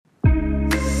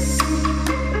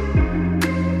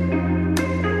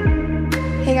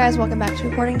guys, welcome back to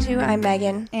According To. I'm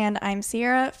Megan. And I'm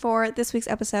Sierra. For this week's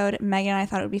episode, Megan and I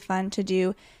thought it would be fun to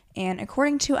do an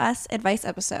According To Us advice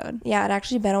episode. Yeah, it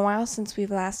actually been a while since we've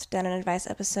last done an advice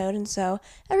episode, and so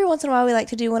every once in a while we like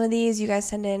to do one of these. You guys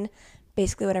send in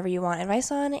basically whatever you want advice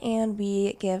on, and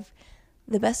we give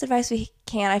the best advice we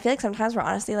can. I feel like sometimes we're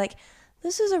honestly like,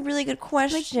 this is a really good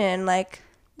question. Like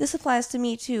this applies to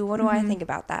me too. What do I think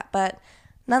about that? But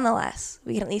nonetheless,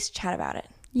 we can at least chat about it.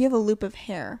 You have a loop of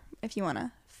hair if you want to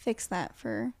fix that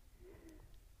for...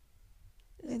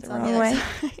 It's on the other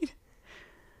side.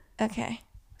 Okay.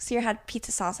 Sierra had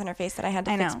pizza sauce on her face that I had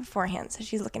to fix beforehand, so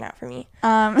she's looking out for me.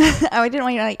 I didn't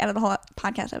want you to like edit the whole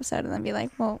podcast episode and then be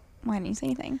like, well, why didn't you say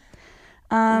anything?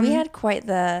 We had quite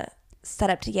the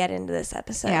setup to get into this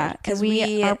episode. Yeah, because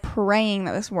we are praying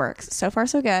that this works. So far,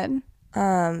 so good.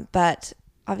 But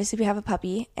obviously we have a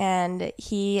puppy, and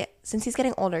since he's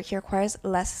getting older, he requires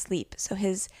less sleep. So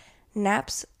his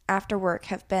naps after work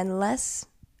have been less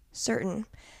certain.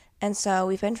 And so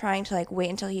we've been trying to like wait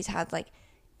until he's had like,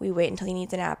 we wait until he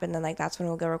needs a nap, and then like that's when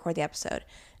we'll go record the episode.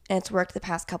 And it's worked the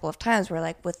past couple of times where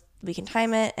like we can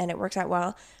time it and it works out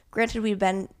well. Granted, we've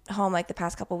been home like the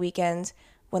past couple weekends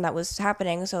when that was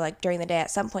happening. So like during the day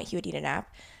at some point he would need a nap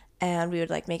and we would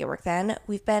like make it work then.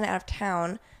 We've been out of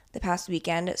town the past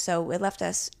weekend, so it left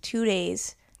us 2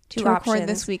 days, two options. To record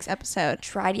this week's episode.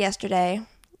 Tried yesterday,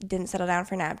 didn't settle down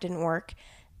for a nap, didn't work.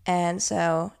 And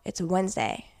so it's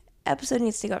Wednesday. Episode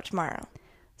needs to go up tomorrow.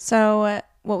 So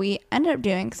what we ended up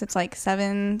doing, because it's like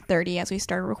 7:30 as we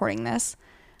started recording this,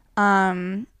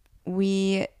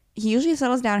 he usually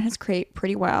settles down in his crate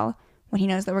pretty well when he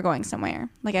knows that we're going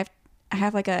somewhere. Like I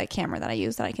have like a camera that I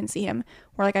use that I can see him,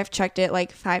 where like I've checked it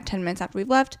like 5-10 minutes after we've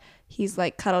left. He's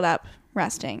like cuddled up,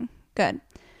 resting. Good.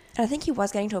 And I think he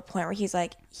was getting to a point where he's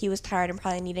like, he was tired and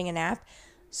probably needing a nap.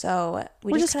 So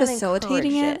we're just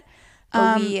facilitating it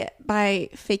by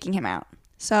faking him out.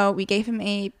 So we gave him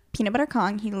a peanut butter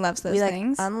Kong. He loves those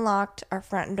things. We unlocked our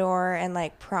front door and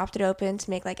like propped it open to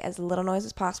make like as little noise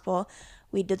as possible.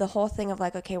 We did the whole thing of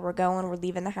like, okay, we're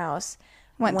leaving the house.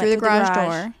 Went through the garage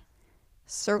door,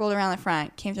 circled around the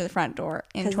front, came through the front door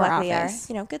into our office.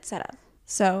 Good setup.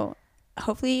 So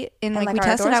hopefully, we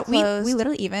tested out. We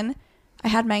literally I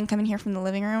had Megan come in here from the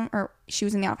living room, or she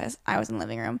was in the office. I was in the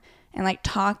living room, and like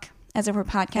talk as if we're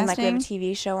podcasting. And like we have a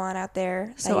TV show on out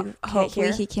there. So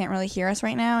hopefully he can't really hear us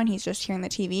right now, and he's just hearing the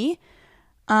TV.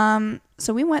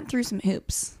 So we went through some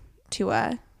hoops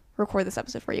to record this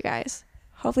episode for you guys.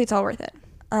 Hopefully it's all worth it.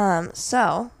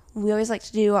 So we always like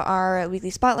to do our weekly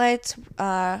spotlights.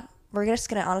 We're just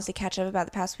gonna honestly catch up about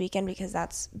the past weekend because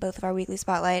that's both of our weekly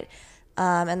spotlight.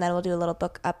 And then we'll do a little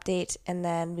book update, and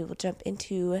then we will jump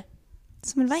into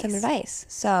some advice.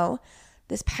 So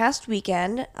this past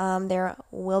weekend, there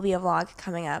will be a vlog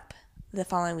coming up the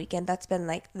following weekend. That's been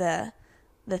like the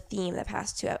theme the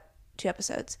past two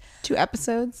episodes. 2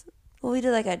 episodes? Well, we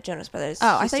did like a Jonas Brothers.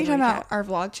 Oh, I thought you were talking about our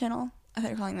vlog channel. I thought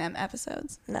you were calling them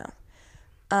episodes. No.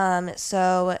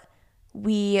 So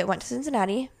we went to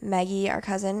Cincinnati. Maggie, our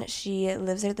cousin, she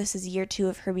lives there. This is year 2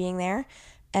 of her being there.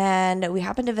 And we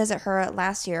happened to visit her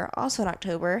last year, also in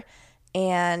October.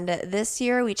 And this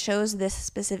year we chose this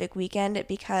specific weekend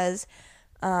because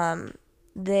she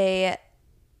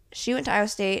went to Iowa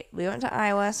State, we went to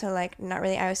Iowa, so like not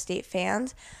really Iowa State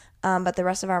fans, but the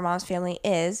rest of our mom's family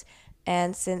is.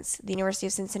 And since the University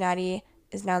of Cincinnati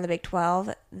is now in the Big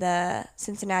 12, the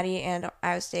Cincinnati and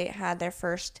Iowa State had their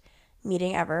first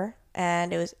meeting ever,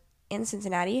 and it was in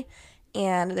Cincinnati.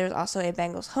 And there's also a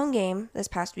Bengals home game this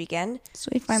past weekend. So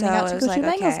we finally got to go to a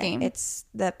Bengals game. It's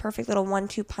the perfect little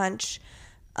 1-2 punch.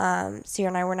 Sierra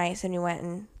and I were nice, and we went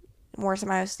and wore some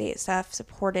Iowa State stuff,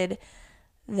 supported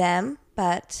them.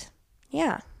 But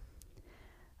yeah.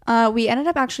 We ended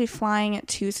up actually flying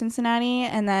to Cincinnati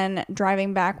and then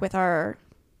driving back with our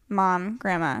mom,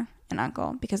 grandma, and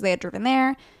uncle because they had driven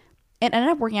there. It ended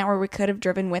up working out where we could have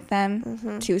driven with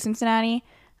them to Cincinnati.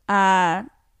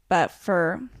 But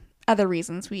for other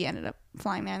reasons, we ended up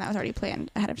flying there, and that was already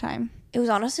planned ahead of time. It was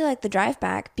honestly like the drive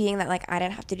back, being that like I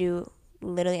didn't have to do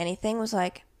literally anything, was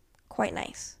like quite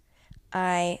nice.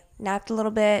 I napped a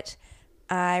little bit.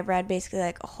 I read basically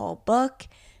like a whole book,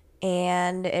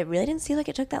 and it really didn't seem like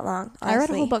it took that long, honestly. I read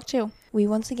a whole book too. We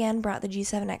once again brought the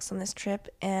G7X on this trip,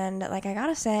 and like I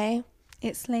gotta say,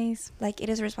 it slays. Like it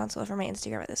is responsible for my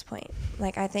Instagram at this point.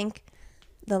 Like I think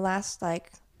the last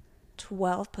like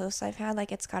 12 posts I've had,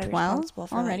 like it's got to be responsible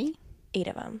for already like 8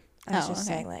 of them. I was just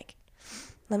saying, like,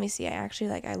 let me see. I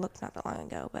looked not that long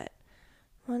ago, but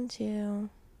 1, 2,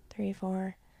 3,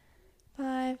 4,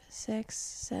 5, 6,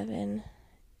 7,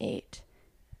 8.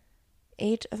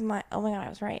 8 of my, oh my God, I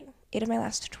was right. 8 of my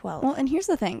last 12. Well, and here's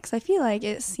the thing, because I feel like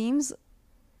it seems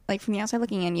like from the outside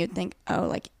looking in, you'd think, oh,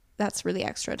 like that's really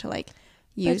extra to like But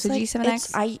use it's the like,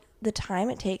 G7X. the time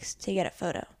it takes to get a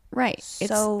photo. Right. It's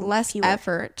So less fewer.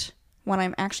 effort when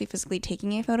I'm actually physically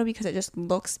taking a photo because it just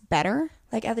looks better.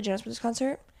 Like at the Jonas Brothers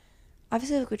concert,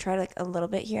 obviously like we tried like a little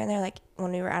bit here and there, like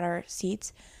when we were at our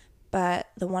seats, but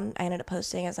the one I ended up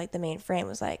posting as like the main frame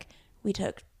was like we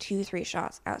took 2-3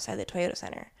 shots outside the Toyota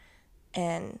Center,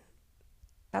 and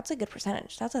that's a good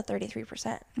percentage. That's a 33%.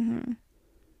 Mm-hmm.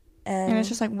 And it's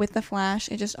just like with the flash,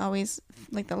 it just always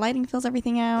like the lighting fills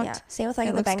everything out. yeah, same with like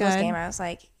It the looks Bengals good. game. I was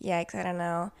like, yeah, because I don't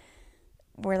know,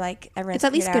 we're like everyone's It's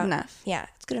at least figured good out. enough. Yeah,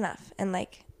 it's good enough, and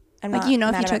like I'm Like, not you know,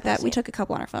 if mad you about took that, we posting took a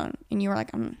couple on our phone and you were like,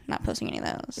 I'm not posting any of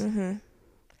those. Mm-hmm.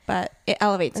 But it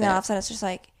elevates And it. then all of a sudden it's just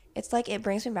like, it's like it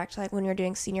brings me back to like when we were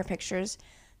doing senior pictures,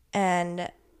 and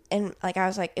like I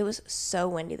was like, it was so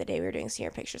windy the day we were doing senior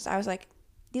pictures. I was like,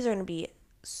 these are gonna be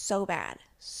so bad,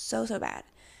 so bad.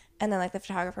 And then like the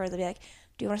photographer would be like,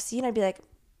 do you want to see? And I'd be like,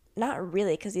 not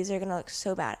really, because these are gonna look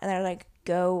so bad. And then I'd like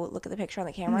go look at the picture on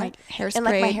the camera, Like hairspray, and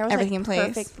like my hair was everything like in place.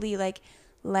 perfectly like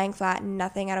laying flat,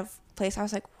 nothing out of place. I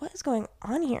was like, what is going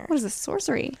on here? What is this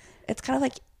sorcery? It's kind of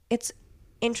like, it's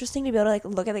interesting to be able to like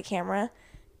look at the camera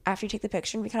after you take the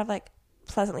picture and be kind of like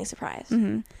pleasantly surprised.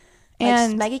 Mm-hmm. Like,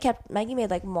 And Maggie made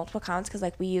like multiple comments because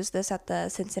like we used this at the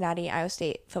Cincinnati Iowa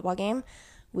State football game.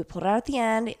 We pulled it out at the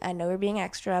end. I know we're being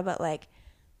extra, but like,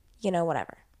 you know,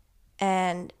 whatever.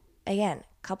 And again,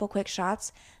 couple quick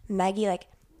shots. Maggie, like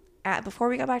before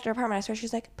we got back to our apartment, I swear she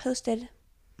was like, posted.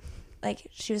 Like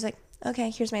she was like, okay,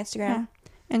 here's my Instagram. yeah.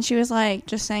 And she was like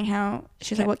just saying how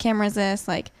she's like, what camera is this?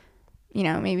 Like, you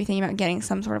know, maybe thinking about getting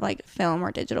some sort of like film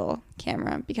or digital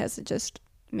camera because it just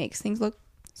makes things look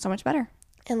so much better.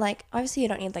 And like obviously you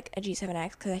don't need like a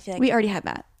G7X because I feel like We already had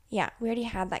that. yeah, we already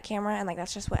had that camera, and like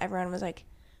that's just what everyone was like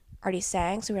already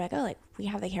saying. So we were like, oh, like we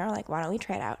have the camera, like why don't we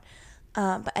try it out?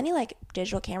 But any like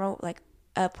digital camera, like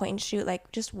a point and shoot,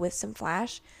 like just with some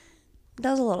flash,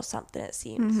 does a little something, it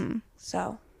seems. Mm-hmm.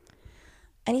 So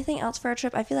anything else for our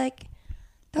trip? I feel like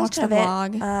that was Watch kind the of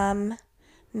vlog. it.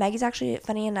 Maggie's actually,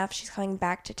 funny enough, she's coming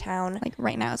back to town Like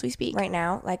right now as we speak. right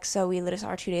now. Like, so we literally saw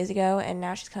her 2 days ago, and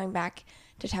now she's coming back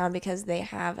to town because they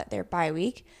have their bye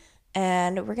week,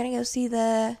 and we're gonna go see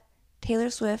the Taylor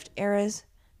Swift Eras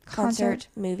concert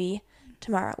movie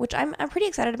tomorrow, which I'm pretty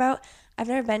excited about. I've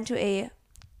never been to a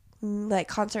like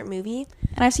concert movie.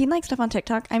 And I've seen like stuff on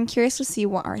TikTok. I'm curious to see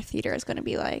what our theater is going to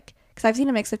be like. Because I've seen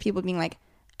a mix of people being like,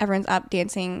 everyone's up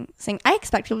dancing, singing. I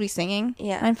expect people to be singing.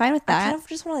 Yeah, And I'm fine with I that. kind of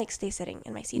just want to like stay sitting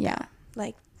in my seat. Yeah. Now.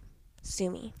 Like,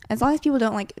 sue me. As long as people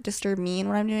don't like disturb me in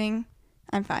what I'm doing,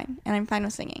 I'm fine. And I'm fine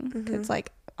with singing. Because Mm-hmm.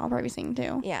 like, I'll probably be singing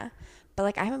too. Yeah, but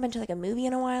like I haven't been to like a movie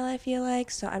in a while, I feel like,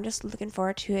 so I'm just looking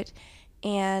forward to it.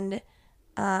 And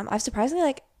I've surprisingly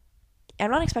like, I'm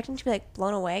not expecting to be like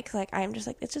blown away because like I'm just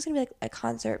like, it's just gonna be like a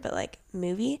concert but like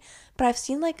movie. But I've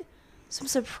seen like some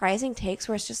surprising takes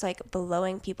where it's just like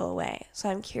blowing people away, so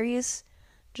I'm curious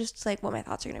just like what my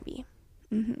thoughts are gonna be.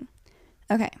 Mm-hmm.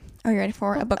 Okay. Are you ready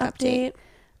for a book update?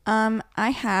 I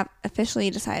have officially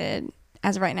decided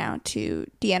as of right now to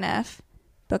DNF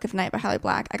Book of Night by Holly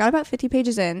Black. I got about 50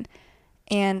 pages in,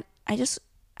 and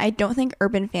I don't think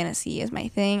urban fantasy is my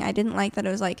thing. I didn't like that it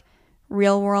was like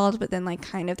real world, but then like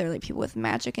kind of there were like people with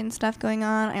magic and stuff going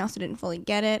on. I also didn't fully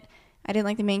get it. I didn't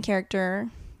like the main character,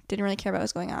 didn't really care about what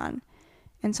was going on.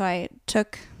 And so I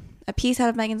took a piece out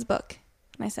of Megan's book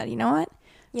and I said, you know what?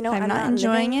 You know, If I'm not living-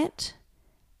 enjoying it,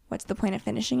 what's the point of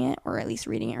finishing it or at least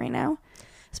reading it right now?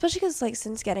 especially because like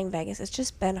since getting Vegas, it's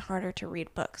just been harder to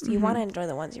read books. You Mhm. want to enjoy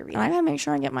the ones you're And I reading. gotta make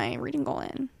sure I get my reading goal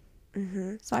in.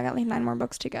 Mm-hmm. So I got like 9 more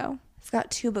books to go. I've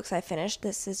got 2 books I finished.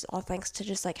 This is all thanks to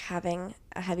just like having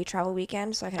a heavy travel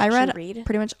weekend, so I can I actually read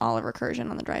pretty much all of Recursion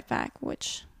on the drive back,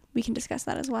 which we can discuss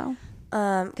that as well.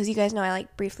 Because you guys know I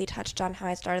like briefly touched on how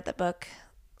I started the book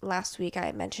last week.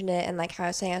 I mentioned it and like how I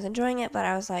was saying I was enjoying it, but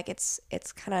I was like it's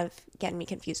kind of getting me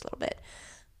confused a little bit.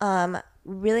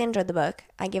 Really enjoyed the book.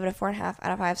 I gave it a 4.5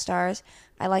 out of 5 stars.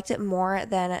 I liked it more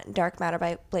than Dark Matter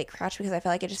by Blake Crouch because I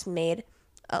felt like it just made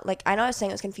like, I know I was saying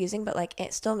it was confusing, but like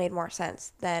it still made more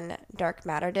sense than Dark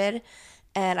Matter did,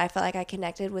 and I felt like I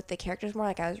connected with the characters more.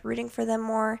 Like I was rooting for them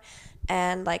more,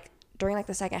 and like during like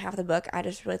the second half of the book, I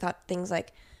just really thought things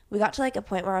like we got to like a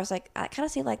point where I was like, I kind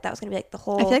of seemed like that was gonna be like the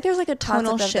whole. I feel like there was like a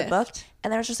tonal concept shift. of the book,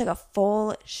 and there was just like a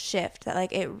full shift that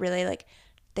like it really like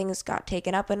things got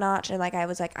taken up a notch, and like I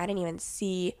was like I didn't even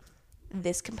see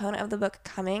this component of the book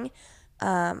coming.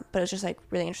 But it was just like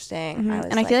really interesting. Mm-hmm.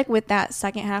 And I feel like with that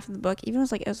second half of the book, even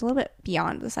it was a little bit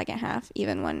beyond the second half,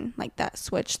 even when like that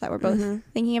switch that we're both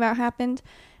thinking about happened.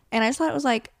 And I just thought it was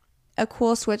like a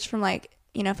cool switch from like,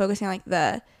 you know, focusing on like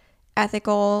the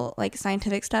ethical, like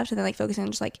scientific stuff to then like focusing on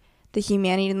just like the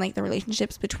humanity and like the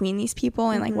relationships between these people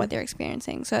and like what they're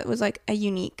experiencing. So it was like a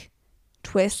unique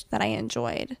twist that I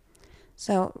enjoyed.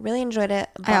 So really enjoyed it.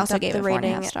 I also Bumped up gave the it 4.5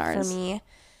 rating stars for me.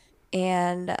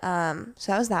 And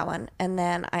so that was that one. And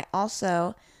then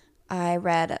I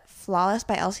read Flawless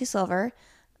by Elsie Silver,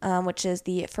 which is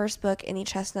the first book in the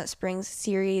Chestnut Springs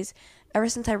series. Ever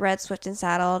since I read Swift and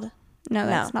Saddled. No,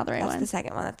 that's not the right one. That's the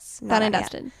second one. That's not Done and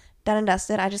Dusted. Yet. Done and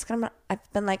Dusted.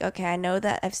 I've been like, okay, I know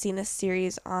that I've seen this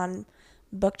series on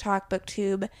Book Talk,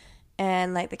 BookTube,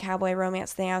 and like the cowboy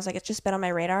romance thing. I was like, it's just been on my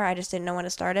radar. I just didn't know when to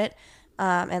start it.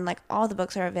 And like all the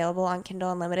books are available on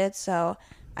Kindle Unlimited. So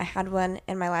I had one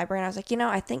in my library and I was like,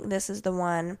 I think this is the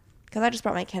one, because I just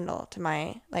brought my Kindle to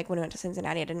like when we went to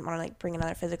Cincinnati, I didn't want to like bring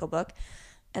another physical book.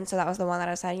 And so that was the one that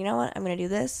I decided, you know what, I'm going to do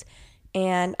this.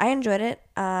 And I enjoyed it.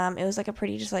 It was like a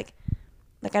pretty just like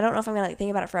I don't know if I'm going to like think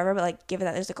about it forever, but like given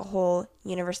that there's like a whole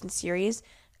universe and series,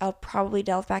 I'll probably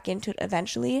delve back into it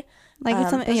eventually. Like it's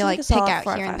something you like pick out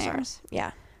here and there.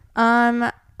 Yeah.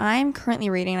 I'm currently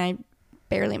reading, and I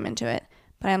barely am into it,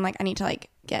 but I'm like, I need to like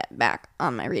get back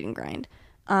on my reading grind.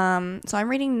 So I'm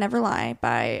reading Never Lie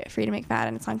by Frida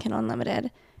McFadden. It's on Kindle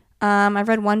Unlimited. I've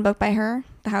read one book by her,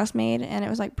 The Housemaid, and it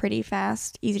was like pretty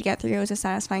fast, easy to get through. It was a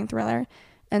satisfying thriller.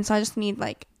 And so I just need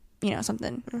like,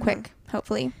 something quick,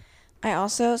 hopefully.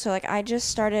 I just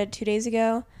started 2 days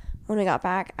ago when we got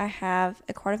back. I have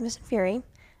A Court of Mist and Fury.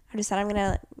 I decided I'm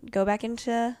going to go back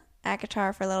into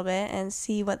ACOTAR for a little bit and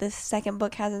see what this second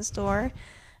book has in store.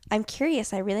 I'm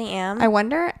curious. I really am.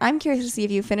 I'm curious to see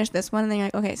if you finish this one and then you're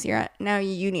like, okay, so now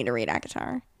you need to read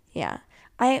ACOTAR. Yeah.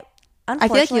 I feel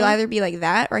like you'll either be like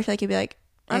that, or I feel like you'll be like,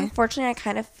 Unfortunately, I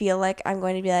kind of feel like I'm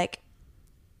going to be like,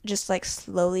 just like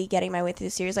slowly getting my way through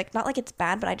the series. Like, not like it's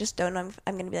bad, but I just don't know.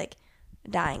 I'm going to be like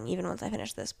dying even once I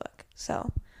finish this book.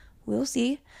 So we'll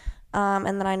see. And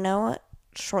then I know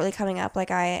shortly coming up,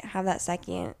 like I have that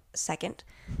second,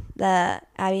 the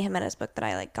Abby Jimenez book that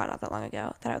I like got not that long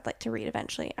ago that I would like to read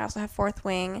eventually. I also have Fourth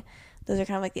Wing. Those are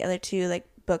kind of like the other two like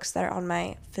books that are on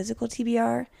my physical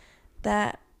TBR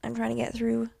that I'm trying to get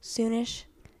through soonish.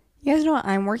 You guys know what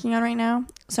I'm working on right now?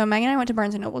 So Megan and I went to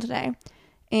Barnes & Noble today,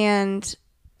 and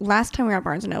last time we were at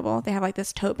Barnes & Noble, they have like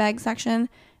this tote bag section,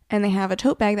 and they have a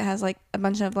tote bag that has like a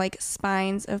bunch of like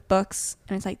spines of books,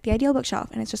 and it's like the ideal bookshelf,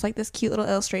 and it's just like this cute little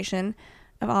illustration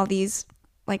of all these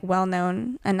like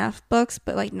well-known enough books,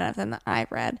 but like none of them that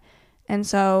I've read. And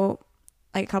so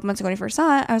like a couple months ago when I first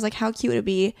saw it, I was like, how cute would it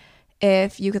be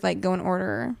if you could like go and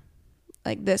order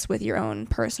like this with your own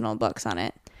personal books on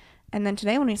it. And then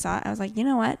today when we saw it, I was like, you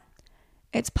know what?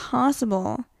 It's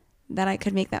possible that I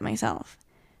could make that myself.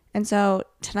 And so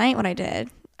tonight what I did,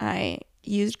 I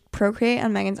used Procreate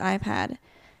on Megan's iPad,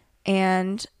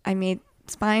 and I made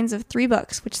spines of 3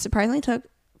 books, which surprisingly took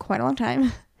quite a long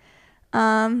time.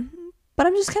 But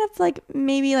I'm just kind of like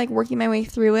maybe like working my way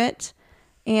through it.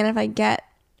 And if I get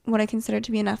what I consider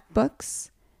to be enough books,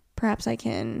 perhaps I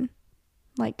can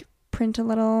like print a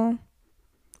little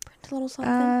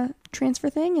something, transfer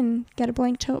thing, and get a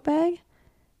blank tote bag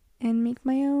and make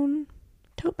my own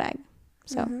tote bag.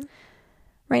 So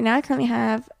right now I currently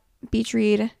have Beach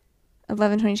Read,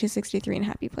 11/22/63, and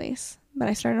Happy Place. But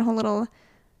I started a whole little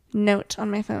note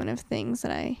on my phone of things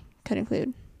that I could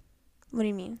include. What do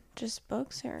you mean? Just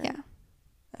books or? Yeah.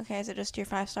 Okay, is it just your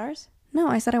 5 stars? No,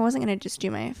 I said I wasn't going to just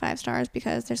do my 5 stars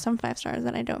because there's some 5 stars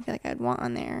that I don't feel like I'd want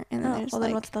on there. And then there's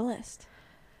then what's the list?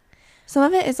 Some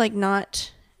of it is like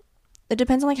not, it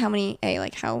depends on like how many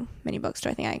books do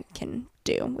I think I can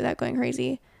do without going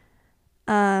crazy.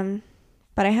 But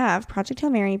I have Project Hail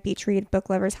Mary, Beach Read, Book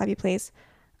Lovers, Happy Place,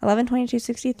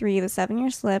 11/22/63, The 7-Year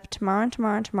Slip, Tomorrow and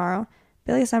Tomorrow and Tomorrow,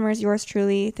 Billy Summers, Yours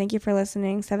Truly, Thank You for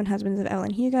Listening, 7 Husbands of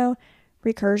Evelyn Hugo,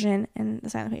 Recursion, and The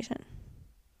Silent Patient.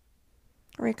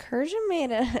 Recursion made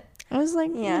it. I was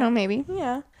like, maybe.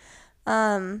 Yeah.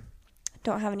 Don't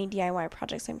have any DIY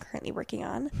projects I'm currently working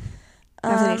on.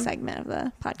 That's a new segment of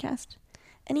the podcast.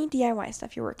 Any DIY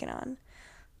stuff you're working on.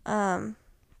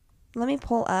 Let me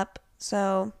pull up.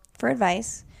 So for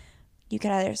advice, you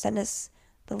can either send us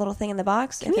the little thing in the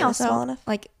box. Can we also, small enough.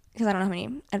 Like, because I don't know how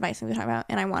many advice things we talk about,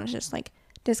 and I want to just like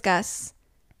discuss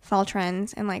fall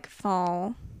trends and like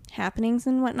fall happenings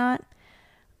and whatnot.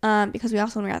 Because we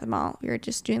also, when we were at the mall, we were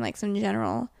just doing like some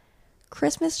general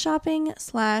Christmas shopping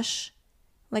 /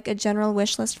 like a general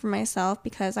wish list for myself,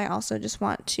 because I also just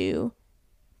want to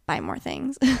buy more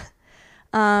things.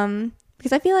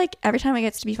 Because I feel like every time it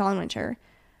gets to be fall and winter,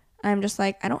 I'm just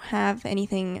like, I don't have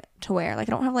anything to wear. Like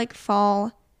I don't have like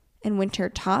fall and winter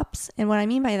tops. And what I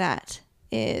mean by that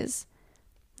is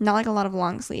not like a lot of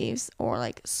long sleeves or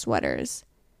like sweaters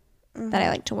that I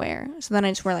like to wear. So then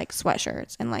I just wear like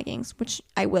sweatshirts and leggings, which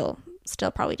I will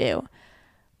still probably do.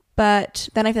 But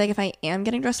then I feel like if I am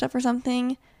getting dressed up for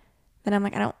something, then I'm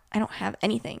like, I don't have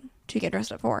anything to get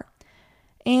dressed up for.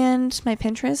 And my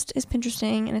Pinterest is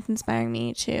Pinteresting, and it's inspiring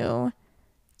me to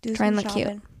try and look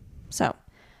cute. So,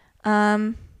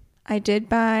 I did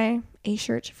buy a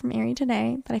shirt from Aerie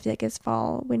today that I feel like is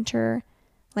fall, winter,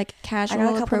 like casual, I got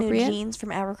a couple appropriate. new jeans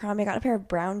from Abercrombie. I got a pair of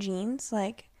brown jeans,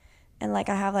 and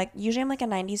I have usually I'm like a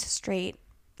 90s straight,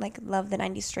 love the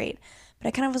 90s straight, but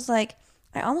I kind of was like,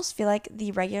 I almost feel like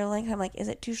the regular length, I'm like, is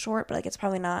it too short? But it's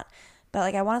probably not.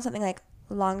 But I wanted something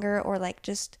longer or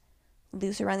just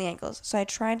loose around the ankles. So I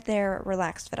tried their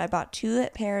relaxed fit. I bought 2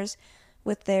 pairs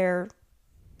with their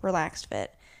relaxed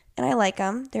fit, and I like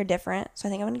them. They're different, so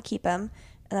I think I'm going to keep them.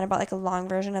 And then I bought a long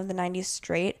version of the 90s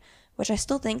straight, which I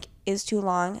still think is too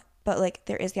long, but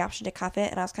there is the option to cuff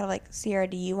it. And I was kind of like, Sierra,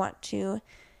 do you want to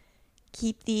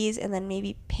keep these and then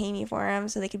maybe pay me for them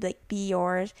so they could be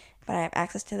yours if I have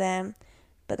access to them?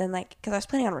 But then because I was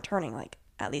planning on returning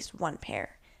at least 1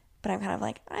 pair, but I'm kind of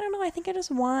I don't know, I think I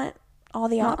just want all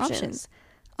the options.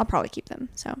 I'll probably keep them.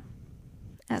 So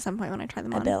at some point when I try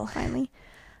them on, bill finally,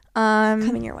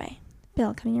 coming your way.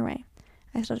 Bill coming your way.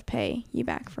 I still have to pay you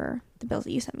back for the bills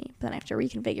that you sent me, but then I have to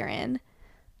reconfigure in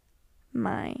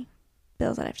my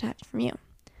bills that I have to have from you.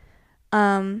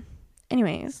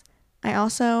 Anyways, I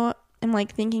also am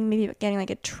thinking maybe about getting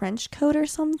a trench coat or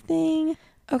something.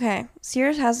 Okay,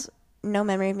 Sears has no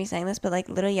memory of me saying this, but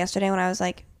literally yesterday when I was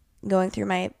going through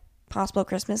my possible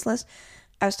Christmas list,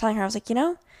 I was telling her, I was I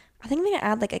think I'm gonna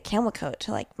add a camel coat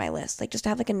to my list, just to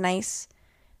have a nice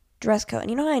dress coat. And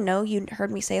you know how I know you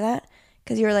heard me say that?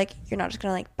 Because you were you're not just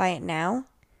gonna buy it now.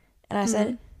 And I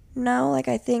said, no,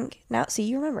 I think now. See,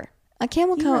 you remember. A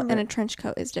camel coat and a trench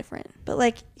coat is different.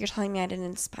 But you're telling me I didn't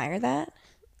inspire that?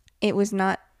 It was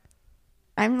not.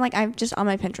 I'm just on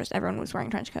my Pinterest. Everyone was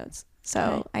wearing trench coats, so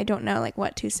okay. I don't know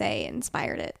what to say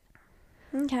inspired it.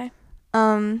 Okay.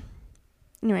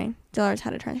 Anyway, Dillard's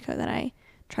had a trench coat that I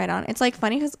tried on. It's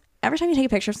funny because every time you take a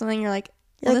picture of something, you're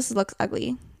this looks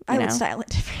ugly. I would style it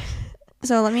different.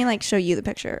 So let me show you the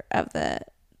picture of the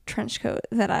trench coat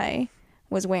that I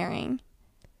was wearing.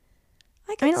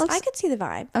 I could see the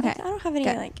vibe. Okay. I don't have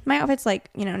any my outfit's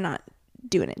not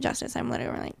doing it justice. I'm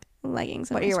literally wearing leggings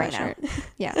and what you're wearing now.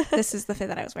 Yeah, this is the fit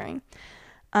that I was wearing.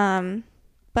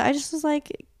 But I just was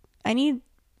I need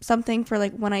something for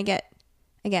when I get,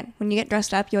 again, when you get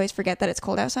dressed up, you always forget that it's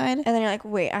cold outside. And then you're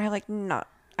wait, I have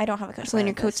I don't have a coat. So then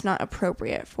your coat's not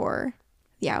appropriate for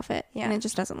the outfit. Yeah. And it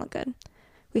just doesn't look good.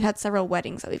 We've had several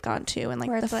weddings that we've gone to in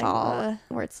the fall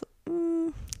where it's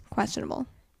questionable.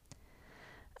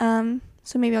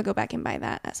 So maybe I'll go back and buy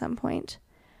that at some point.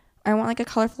 I want a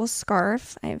colorful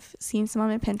scarf. I've seen some on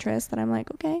my Pinterest that I'm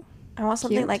okay. I want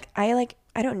something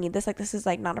I don't need this. This is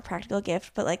not a practical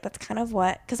gift, but that's kind of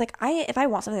what, because if I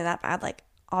want something that bad,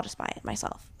 I'll just buy it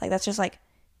myself. That's just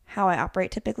how I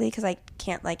operate typically, because I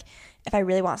can't if I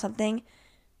really want something,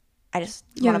 I just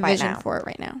want to buy it now. You have a vision for it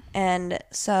right now. And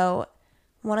so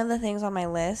one of the things on my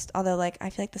list, although I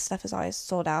feel the stuff is always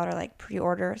sold out or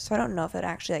pre-order, so I don't know if it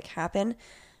actually happen,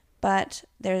 but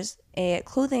there's a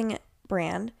clothing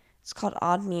brand. It's called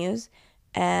Odd Muse,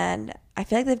 and I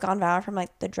feel they've gone viral from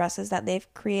the dresses that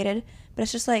they've created, but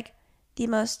it's just the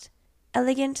most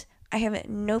elegant. I have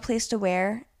no place to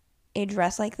wear a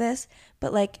dress like this,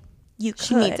 but you could.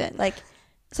 She needs it.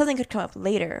 Something could come up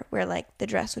later where the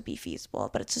dress would be feasible,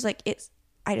 but it's just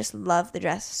I just love the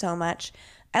dress so much.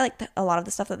 I like a lot of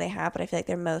the stuff that they have, but I feel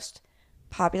they're most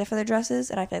popular for their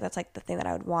dresses, and I feel that's the thing that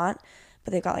I would want.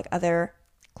 But they've got other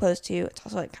clothes too. It's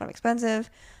also kind of expensive,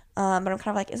 but I'm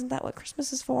kind of isn't that what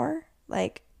Christmas is for?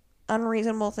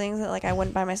 Unreasonable things that I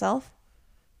wouldn't buy myself.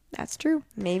 That's true.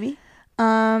 Maybe.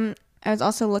 I was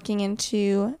also looking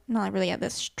into, not really at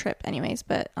this trip anyways,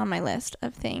 but on my list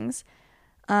of things.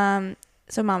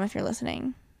 So Mom, if you're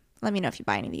listening, let me know if you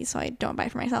buy any of these so I don't buy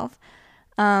for myself.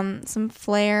 Some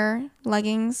flare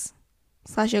leggings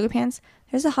 / yoga pants.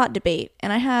 There's a hot debate,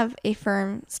 and I have a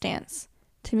firm stance.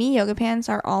 To me, yoga pants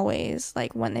are always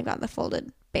when they've got the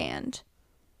folded band.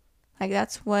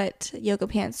 That's what yoga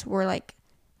pants were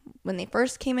when they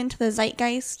first came into the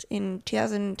zeitgeist in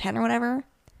 2010 or whatever.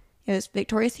 It was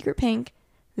Victoria's Secret pink,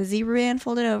 the zebra band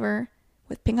folded over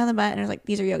with pink on the butt, and it was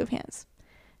these are yoga pants.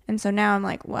 And so now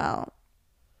I'm well,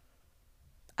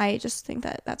 I just think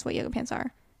that that's what yoga pants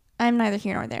are. I'm neither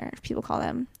here nor there if people call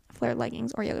them flared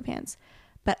leggings or yoga pants,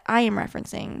 but I am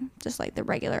referencing just the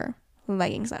regular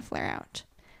leggings that flare out.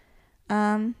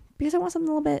 Because I want something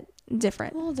a little bit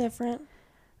different. A little different.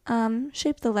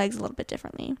 Shape the legs a little bit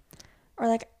differently. Or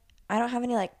I don't have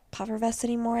any puffer vests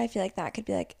anymore. I feel that could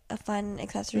be a fun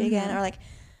accessory again. Or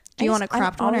do you want a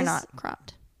cropped one or not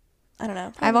cropped? I don't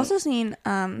know. Probably. I've also seen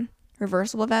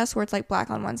reversible vests where it's like black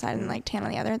on one side and like tan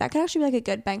on the other. That could actually be like a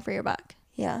good bang for your buck.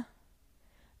 Yeah.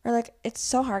 Or like, it's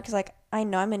so hard because like I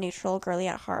know I'm a neutral girly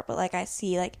at heart, but like I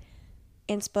see like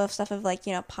inspo of stuff of like,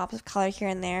 you know, pops of color here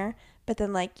and there, but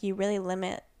then like you really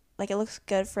limit, like it looks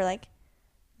good for like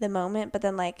the moment, but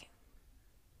then like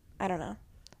I don't know,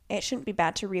 it shouldn't be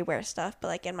bad to rewear stuff, but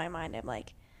like in my mind I'm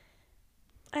like,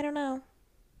 I don't know.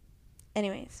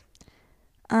 Anyways,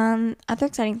 other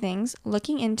exciting things,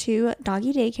 looking into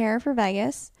doggy daycare for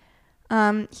Vegas.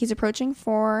 He's approaching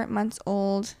 4 months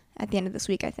old at the end of this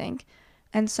week, I think.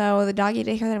 And so the doggy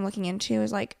daycare that I'm looking into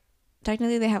is like,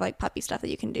 technically they have like puppy stuff that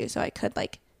you can do. So I could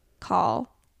like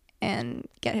call and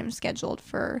get him scheduled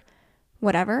for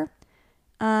whatever.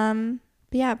 But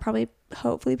yeah, probably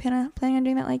hopefully planning on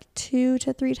doing that like 2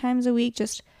 to 3 times a week.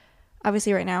 Just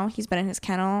obviously right now he's been in his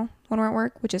kennel when we're at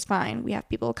work, which is fine. We have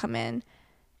people come in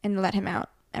and let him out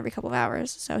every couple of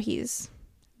hours. So he's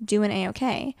doing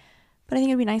A-okay. But I think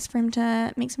it'd be nice for him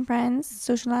to make some friends,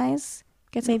 socialize,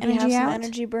 get some maybe energy have out, some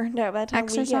energy burned out by the time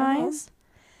exercise. we get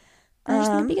home. I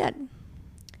just think it'd be good.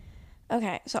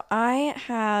 Okay, so I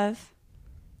have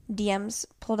DMs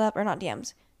pulled up, or not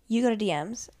DMs. You go to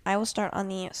DMs. I will start on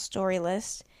the story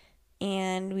list,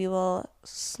 and we will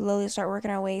slowly start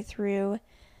working our way through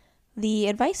the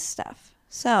advice stuff.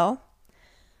 So,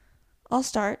 I'll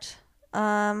start.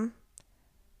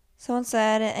 Someone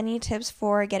said, any tips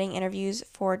for getting interviews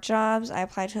for jobs? I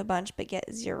applied to a bunch, but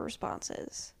get 0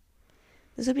 responses.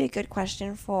 This would be a good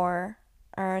question for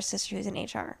our sister who's in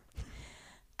HR.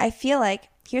 I feel like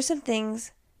here's some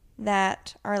things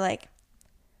that are like,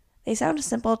 they sound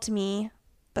simple to me,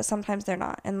 but sometimes they're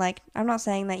not. And like, I'm not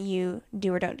saying that you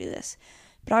do or don't do this,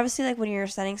 but obviously like when you're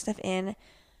sending stuff in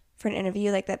for an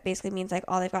interview, like that basically means like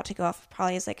all they've got to go off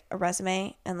probably is like a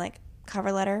resume and like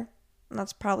cover letter. And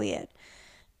that's probably it.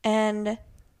 And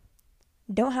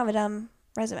don't have a dumb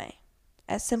resume.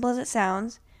 As simple as it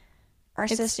sounds, our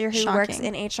sister who works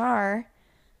in HR,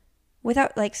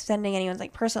 without like sending anyone's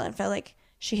like personal info, like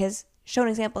she has shown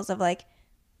examples of like,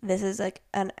 this is like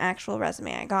an actual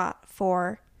resume I got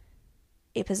for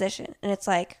a position. And it's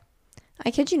like,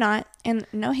 I kid you not, and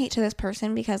no hate to this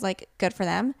person because like good for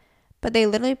them, but they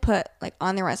literally put like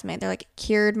on their resume, they're like,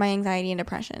 cured my anxiety and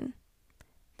depression.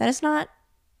 That is not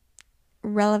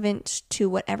relevant to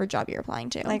whatever job you're applying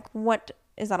to. like, what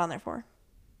is that on there for?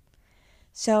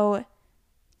 So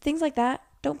things like that,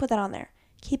 don't put that on there.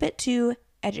 Keep it to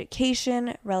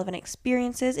education, relevant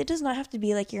experiences. It does not have to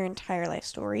be like your entire life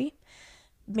story.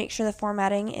 Make sure the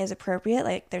formatting is appropriate.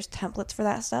 Like there's templates for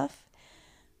that stuff.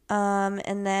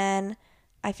 And then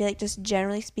I feel like just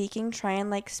generally speaking, try and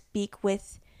like speak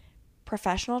with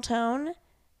professional tone,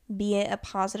 be a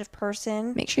positive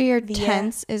person. Make sure your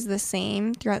tense is the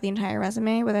same throughout the entire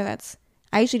resume, whether that's,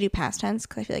 I usually do past tense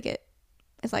because I feel like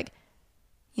it's like,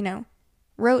 you know,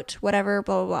 wrote, whatever,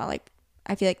 blah, blah, blah. Like,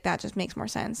 I feel like that just makes more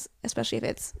sense, especially if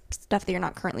it's stuff that you're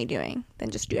not currently doing, then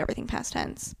just do everything past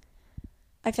tense.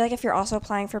 I feel like if you're also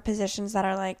applying for positions that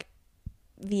are like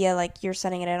via like you're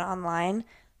sending it in online,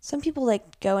 some people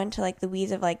like go into like the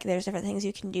weeds of like there's different things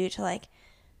you can do to like,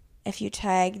 if you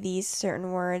tag these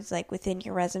certain words like within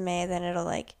your resume, then it'll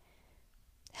like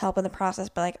help in the process.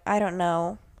 But like I don't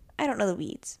know the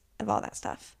weeds of all that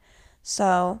stuff.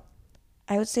 So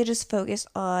I would say just focus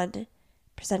on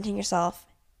presenting yourself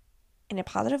in a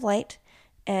positive light,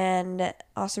 and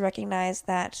also recognize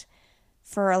that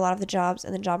for a lot of the jobs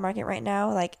in the job market right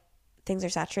now, like things are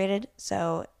saturated,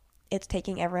 so it's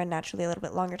taking everyone naturally a little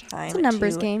bit longer time. It's a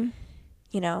numbers game.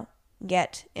 You know,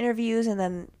 get interviews and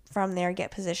then from there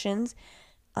get positions.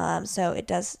 So it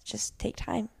does just take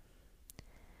time.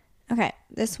 Okay,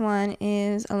 this one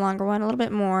is a longer one, a little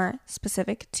bit more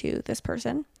specific to this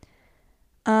person.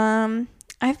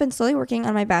 I've been slowly working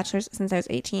on my bachelor's since I was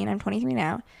 18. I'm 23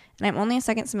 now, and I'm only a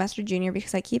second semester junior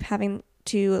because I keep having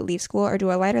to leave school or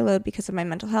do a lighter load because of my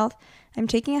mental health. I'm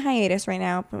taking a hiatus right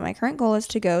now, but my current goal is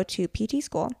to go to PT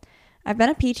school. I've been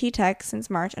a PT tech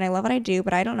since March, and I love what I do,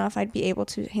 but I don't know if I'd be able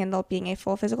to handle being a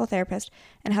full physical therapist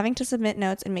and having to submit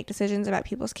notes and make decisions about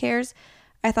people's cares.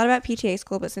 I thought about PTA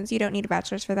school, but since you don't need a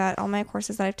bachelor's for that, all my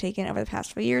courses that I've taken over the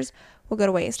past few years will go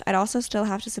to waste. I'd also still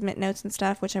have to submit notes and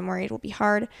stuff, which I'm worried will be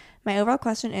hard. My overall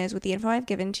question is, with the info I've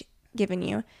given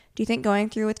you, do you think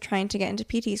going through with trying to get into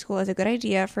PT school is a good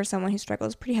idea for someone who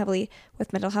struggles pretty heavily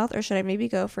with mental health, or should I maybe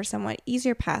go for a somewhat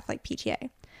easier path like PTA?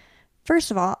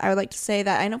 First of all, I would like to say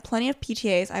that I know plenty of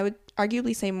PTAs, I would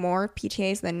arguably say more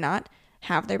PTAs than not,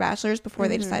 have their bachelor's before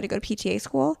they decide to go to PTA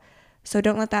school. So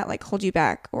don't let that like hold you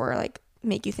back or like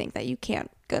make you think that you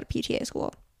can't go to PTA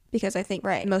school, because I think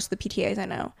most of the PTAs I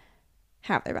know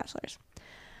have their bachelor's.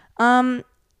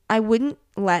 I wouldn't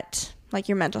let like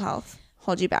your mental health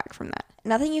hold you back from that.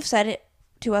 Nothing you've said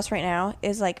to us right now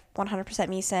is like 100%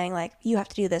 me saying like you have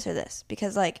to do this or this,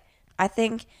 because like I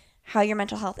think how your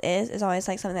mental health is always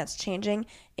like something that's changing.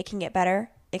 It can get better.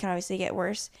 It can obviously get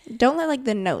worse. Don't let like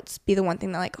the notes be the one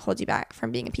thing that like holds you back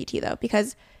from being a PT though,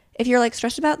 because if you're like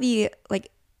stressed about the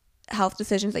like health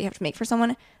decisions that you have to make for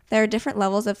someone, there are different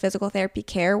levels of physical therapy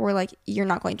care where like you're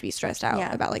not going to be stressed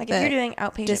out about like the if you're doing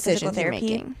outpatient physical therapy,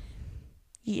 making.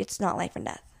 It's not life and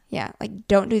death. Yeah, like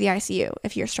don't do the ICU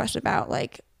if you're stressed about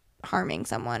like harming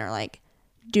someone or like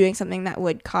doing something that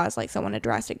would cause like someone a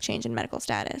drastic change in medical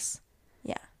status.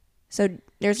 Yeah. So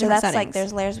there's so different that's settings. like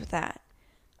there's layers with that.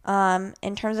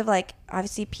 In terms of like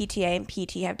obviously PTA and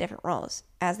PT have different roles.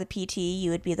 As the PT,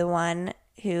 you would be the one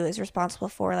who is responsible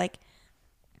for like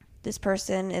this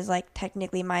person is like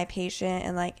technically my patient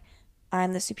and like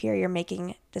I'm the superior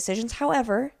making decisions.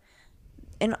 However,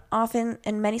 often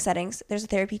in many settings there's a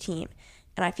therapy team,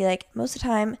 and I feel like most of the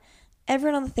time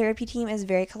everyone on the therapy team is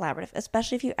very collaborative,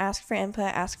 especially if you ask for input,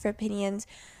 ask for opinions.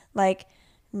 Like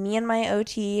me and my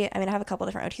OT, I mean I have a couple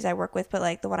different OTs I work with, but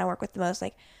like the one I work with the most,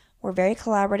 like we're very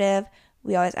collaborative.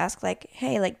 We always ask like,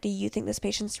 hey, like do you think this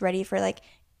patient's ready for like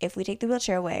if we take the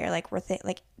wheelchair away, or like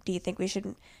like do you think we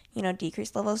should, you know, decrease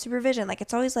the level of supervision? Like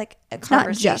it's always like a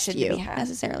conversation not just you to be had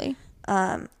necessarily.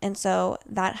 And so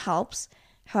that helps.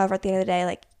 However, at the end of the day,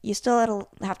 like you still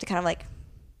have to kind of like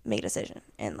make a decision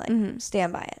and like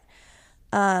stand by it.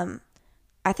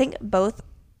 I think both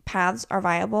paths are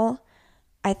viable.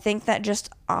 I think that just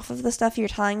off of the stuff you're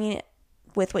telling me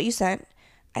with what you sent,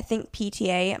 I think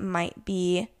PTA might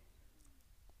be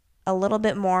a little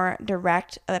bit more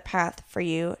direct of a path for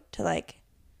you to like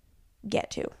get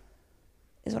to,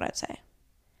 is what I'd say.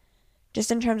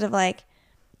 Just in terms of like,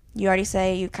 you already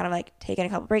say you've kind of like taken a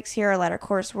couple breaks here, a lighter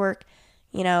coursework,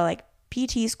 you know, like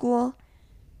PT school.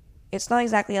 It's not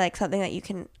exactly like something that you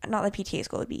can, not that PTA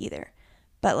school would be either,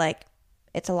 but like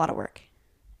it's a lot of work.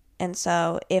 And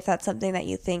so if that's something that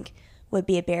you think would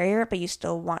be a barrier, but you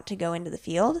still want to go into the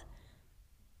field,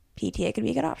 PTA could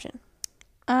be a good option.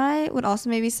 I would also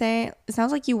maybe say, it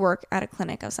sounds like you work at a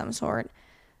clinic of some sort.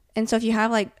 And so if you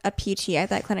have like a PT at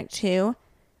that clinic too,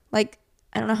 like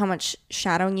I don't know how much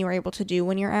shadowing you are able to do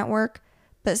when you're at work,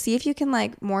 but see if you can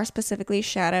like more specifically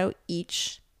shadow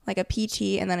each, like a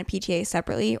PT and then a PTA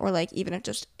separately, or like even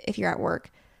if you're at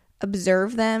work,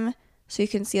 observe them so you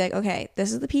can see like, okay,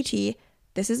 this is the PT,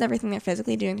 this is everything they're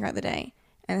physically doing throughout the day,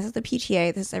 and this is the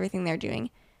PTA, this is everything they're doing.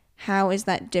 How is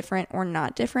that different or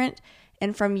not different?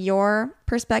 And from your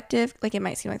perspective, like it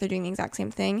might seem like they're doing the exact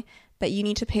same thing, but you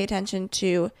need to pay attention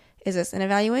to, is this an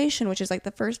evaluation, which is like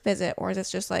the first visit, or is this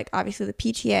just like, obviously the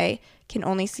PTA can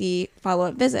only see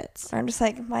follow-up visits. Or I'm just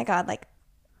like, my God, like,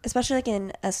 especially like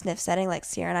in a SNF setting like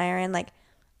Sierra and I are in, like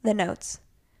the notes.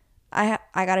 I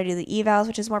got to do the evals,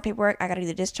 which is more paperwork. I got to do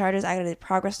the discharges. I got to do the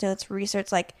progress notes,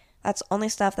 research. Like that's only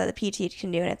stuff that the PT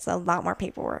can do, and it's a lot more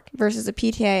paperwork. Versus a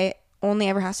PTA only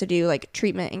ever has to do like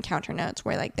treatment encounter notes,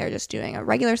 where like they're just doing a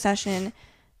regular session,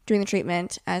 doing the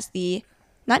treatment as the,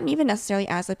 not even necessarily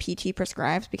as the PT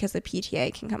prescribes, because the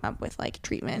PTA can come up with like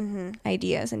treatment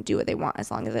ideas and do what they want as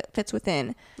long as it fits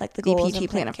within like the goals PT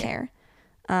plan of care.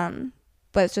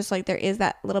 But it's just like there is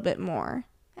that little bit more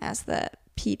as the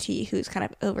PT who's kind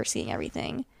of overseeing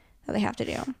everything that they have to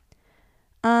do.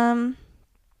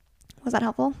 Was that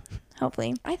helpful?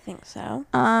 Hopefully. I think so.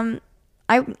 I'm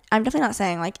definitely not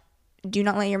saying like do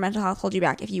not let your mental health hold you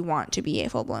back if you want to be a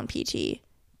full-blown PT,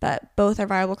 but both are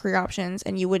viable career options,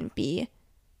 and you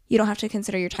don't have to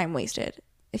consider your time wasted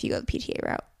if you go the PTA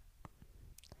route.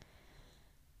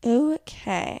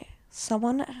 Okay.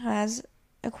 Someone has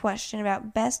a question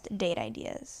about best date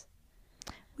ideas.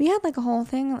 We had like a whole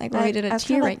thing like where we did a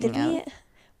tier ranking of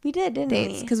we did, didn't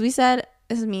dates, we? because we said,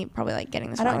 this is me probably like getting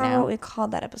this I wrong don't remember now. what we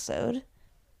called that episode,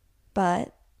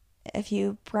 but if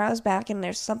you browse back and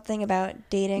there's something about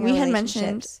dating, We or had mentioned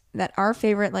relationships, that our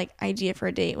favorite like idea for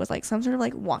a date was like some sort of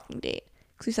like walking date,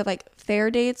 because we said like fair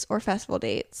dates or festival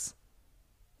dates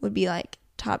would be like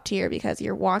top tier because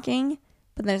you're walking,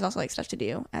 but then there's also like stuff to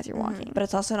do as you're walking. but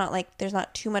it's also not like there's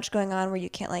not too much going on where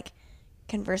you can't like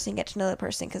converse and get to know the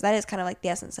person, because that is kind of like the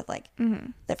essence of like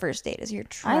the first date, is you're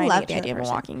trying I love to the get to idea know of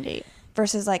the a person. walking date.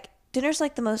 Versus like dinner's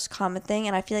like the most common thing,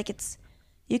 and I feel like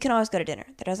you can always go to dinner.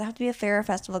 There doesn't have to be a fair or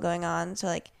festival going on, so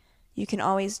like you can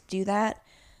always do that.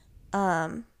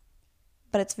 But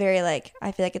it's very like,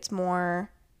 I feel like it's more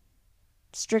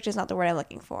strict is not the word I'm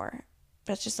looking for,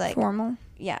 but it's just like Formal.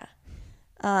 yeah.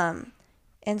 And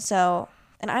so,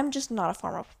 and I'm just not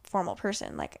a formal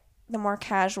person. Like the more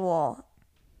casual,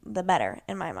 the better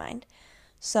in my mind.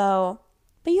 So,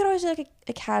 but you could always do like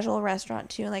a casual restaurant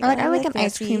too. Like Or like I like an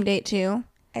ice fancy cream date too.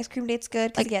 Ice cream date's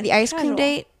good. Like again, the ice cream casual.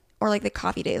 date or like the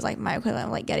coffee day is like my equivalent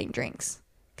of like getting drinks.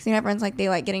 Because you know, everyone's like, they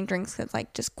like getting drinks because it's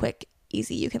like just quick,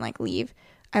 easy. You can like leave.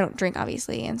 I don't drink,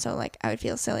 obviously. And so like I would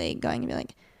feel silly going and be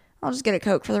like, I'll just get a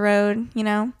Coke for the road, you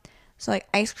know? So like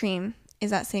ice cream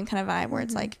is that same kind of vibe where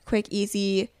it's like quick,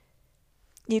 easy.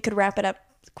 You could wrap it up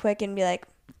quick and be like,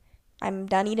 I'm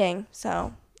done eating,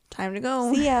 so Time to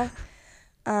go. see ya.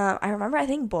 I remember, I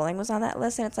think bowling was on that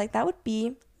list, and it's like, that would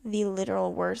be the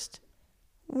literal worst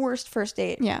first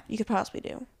date you could possibly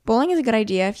do. Bowling is a good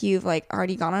idea if you've like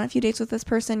already gone on a few dates with this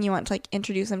person. You want to like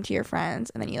introduce them to your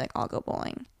friends, and then you like all go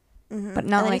bowling. But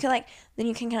not and like then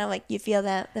you can kind of like, you feel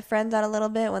that the friends out a little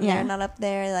bit when they're not up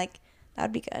there. Like, that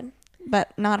would be good.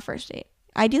 But not a first date.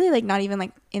 Ideally, like not even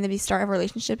like in the start of a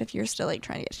relationship. If you're still like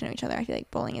trying to get to know each other, I feel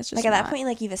like bowling is just like at that point,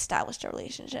 like you've established a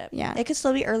relationship. Yeah, it could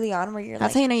still be early on where you're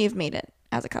that's like, how you know you've made it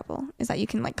as a couple, is that you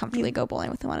can like comfortably go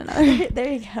bowling with one another.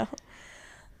 There you go.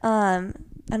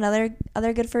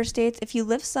 Other good first dates, if you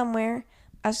live somewhere,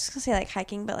 I was just gonna say like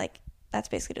hiking, but like that's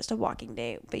basically just a walking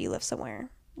date, but you live somewhere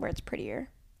where it's prettier,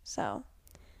 so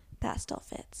that still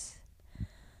fits.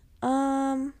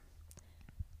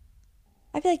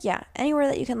 I feel like, anywhere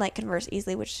that you can like converse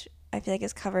easily, which I feel like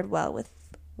is covered well with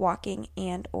walking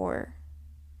and or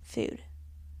food.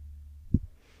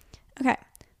 Okay,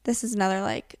 this is another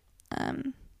like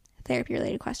therapy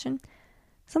related question.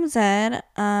 Someone said,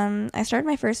 I started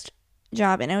my first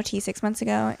job in OT 6 months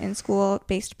ago in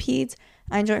school-based peds.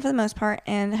 I enjoy it for the most part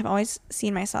and have always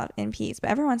seen myself in peds, but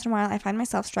every once in a while I find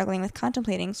myself struggling with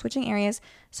contemplating switching areas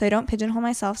so I don't pigeonhole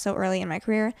myself so early in my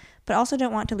career, but also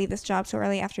don't want to leave this job so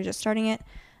early after just starting it,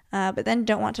 but then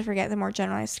don't want to forget the more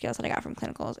generalized skills that I got from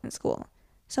clinicals in school.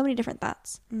 So many different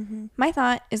thoughts. My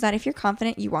thought is that if you're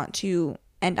confident you want to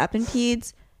end up in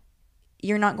peds,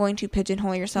 you're not going to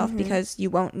pigeonhole yourself because you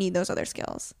won't need those other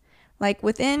skills. Like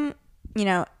within, you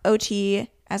know, OT,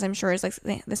 as I'm sure is like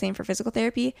the same for physical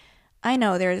therapy, I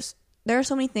know there are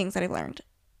so many things that I've learned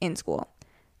in school,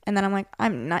 and then I'm like,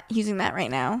 I'm not using that right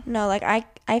now. No, like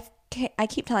I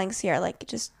keep telling Sierra, like,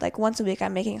 just like once a week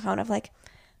I'm making a comment of like,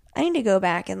 I need to go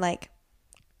back and like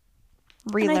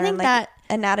relearn like that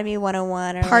anatomy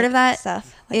 101 or part like of that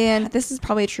stuff. Like and this is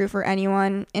probably true for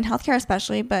anyone in healthcare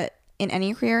especially, but in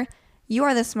any career, you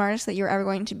are the smartest that you're ever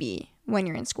going to be when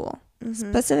you're in school,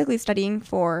 specifically studying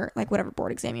for like whatever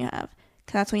board exam you have,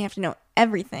 because that's when you have to know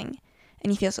everything.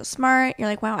 And you feel so smart. You're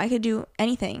like, wow, I could do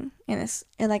anything in this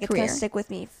and like career. It's gonna stick with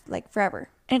me like forever.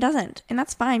 And it doesn't, and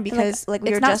that's fine because like we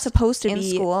it's were not just supposed to in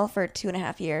be school for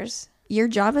 2.5 years. Your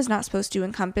job is not supposed to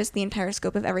encompass the entire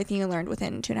scope of everything you learned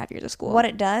within 2.5 years of school. What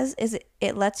it does is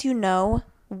it lets you know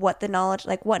what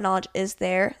what knowledge is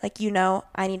there. Like, you know,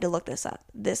 I need to look this up.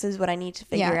 This is what I need to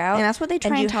figure out. And that's what they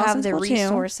try and tell us in you have school the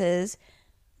resources.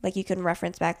 Like, you can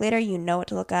reference back later. You know what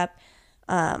to look up.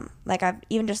 Like I've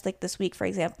even just like this week, for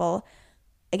example.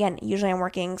 Again, usually I'm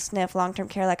working SNF, long-term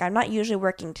care. Like, I'm not usually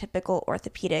working typical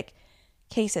orthopedic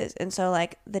cases. And so,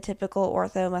 like, the typical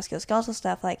ortho musculoskeletal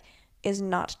stuff, like, is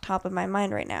not top of my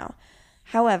mind right now.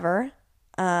 However,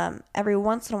 every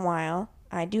once in a while,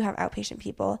 I do have outpatient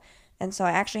people. And so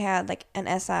I actually had, like, an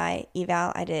SI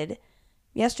eval I did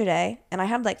yesterday. And I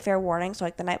had, like, fair warning. So,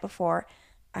 like, the night before,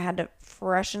 I had to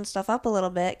freshen stuff up a little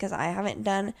bit because I haven't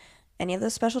done any of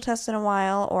those special tests in a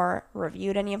while or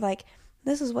reviewed any of, like,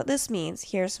 this is what this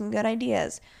means. Here's some good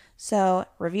ideas. So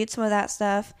reviewed some of that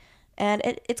stuff. And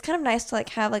it's kind of nice to like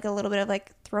have like a little bit of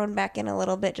like thrown back in a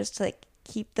little bit just to like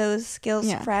keep those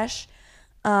skills fresh.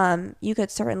 You could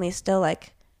certainly still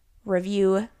like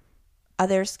review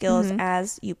other skills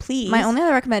as you please. My only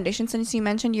other recommendation, since you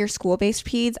mentioned your school-based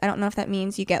peds, I don't know if that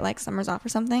means you get like summers off or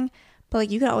something, but like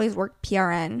you could always work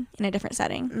PRN in a different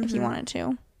setting if you wanted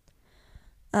to.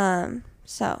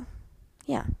 So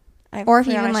yeah. Or if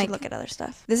you even like look at other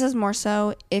stuff. This is more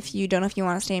so if you don't know if you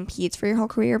want to stay in peds for your whole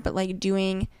career, but like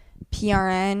doing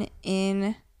PRN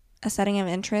in a setting of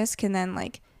interest can then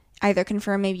like either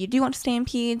confirm maybe you do want to stay in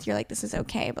peds, you're like, this is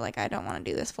okay, but like I don't want to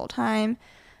do this full time.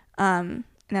 And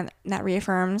then that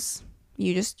reaffirms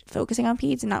you just focusing on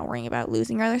peds and not worrying about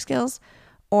losing your other skills.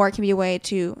 Or it can be a way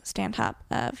to stay on top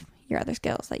of your other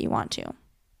skills that you want to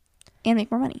and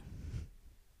make more money.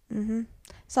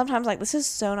 Sometimes, like, this is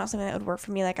so not something that would work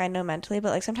for me, like, I know mentally, but,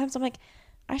 like, sometimes I'm like,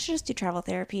 I should just do travel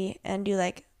therapy and do,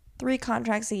 like, 3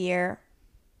 contracts a year,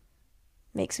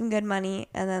 make some good money,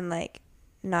 and then, like,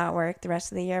 not work the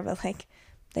rest of the year, but, like,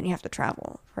 then you have to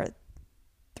travel for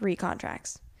 3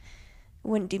 contracts. It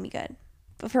wouldn't do me good.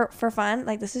 But for fun,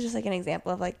 like, this is just, like, an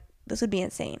example of, like, this would be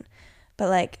insane. But,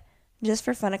 like, just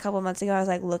for fun, a couple months ago, I was,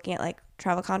 like, looking at, like,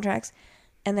 travel contracts,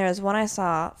 and there was one I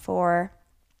saw for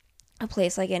a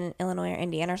place like in Illinois or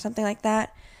Indiana or something like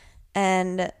that,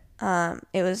 and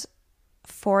it was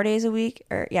 4 days a week,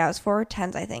 or yeah, it was 4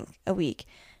 10s, I think, a week.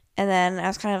 And then I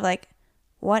was kind of like,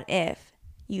 what if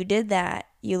you did that,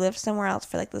 you lived somewhere else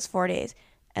for like those 4 days,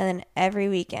 and then every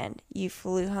weekend you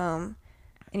flew home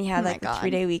and you had like a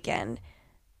 3-day weekend,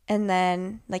 and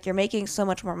then like you're making so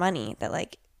much more money that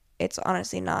like it's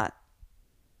honestly not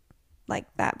like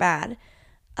that bad.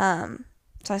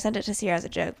 So I sent it to Sierra as a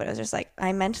joke, but it was just like,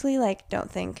 I mentally like don't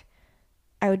think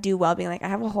I would do well being like, I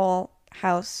have a whole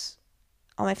house,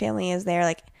 all my family is there.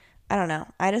 Like, I don't know.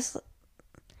 I just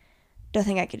don't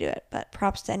think I could do it, but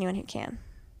props to anyone who can.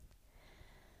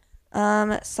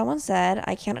 Someone said,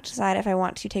 I cannot decide if I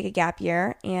want to take a gap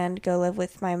year and go live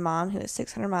with my mom, who is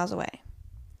 600 miles away.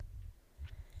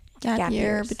 Gap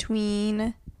year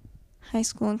between high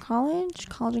school and college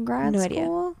and grad school.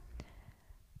 Idea.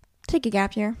 Take a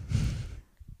gap year.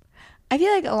 I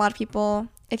feel like a lot of people,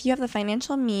 if you have the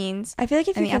financial means, I feel like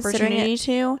if you're considering opportunity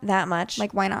to that much,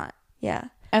 like, why not? Yeah.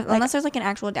 Unless there's like an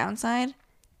actual downside,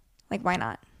 like, why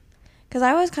not? Because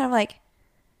I was kind of like,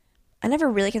 I never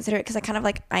really considered it, because I kind of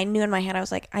like, I knew in my head, I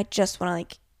was like, I just want to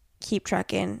like keep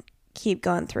trucking, keep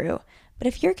going through. But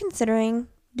if you're considering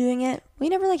doing it, we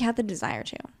never like had the desire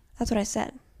to. That's what I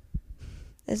said.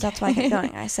 That's why I kept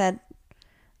going. I said,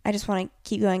 I just want to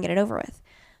keep going and get it over with.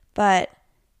 But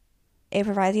it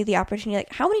provides you the opportunity.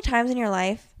 Like, how many times in your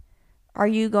life are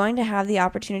you going to have the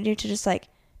opportunity to just like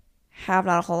have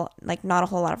not a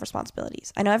whole lot of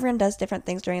responsibilities? I know everyone does different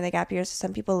things during the gap years.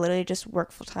 Some people literally just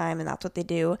work full time and that's what they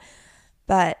do.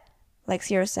 But like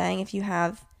Sierra was saying, if you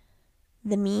have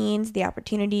the means, the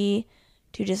opportunity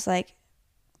to just like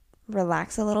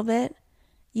relax a little bit,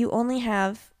 you only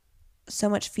have so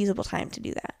much feasible time to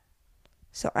do that.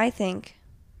 So I think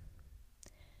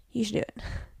you should do it.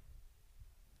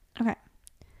 Okay.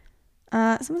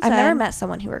 I've never met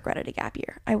someone who regretted a gap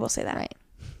year. I will say that. Right.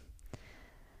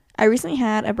 I recently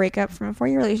had a breakup from a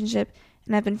 4-year relationship,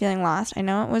 and I've been feeling lost. I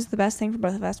know it was the best thing for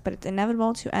both of us, but it's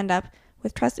inevitable to end up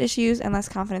with trust issues and less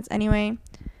confidence anyway.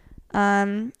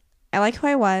 I like who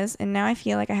I was, and now I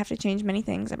feel like I have to change many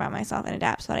things about myself and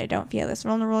adapt so that I don't feel this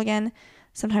vulnerable again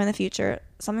sometime in the future.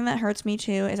 Something that hurts me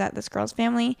too is that this girl's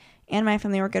family and my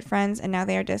family were good friends, and now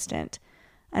they are distant.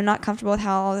 I'm not comfortable with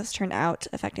how all this turned out,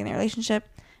 affecting their relationship.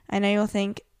 I know you'll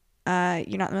think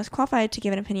you're not the most qualified to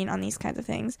give an opinion on these kinds of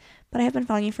things, but I have been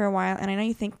following you for a while, and I know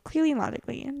you think clearly and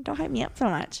logically, and don't hype me up so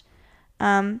much.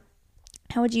 How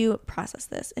would you process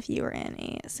this if you were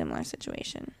in a similar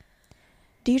situation?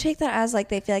 Do you take that as like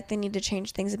they feel like they need to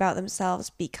change things about themselves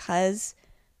because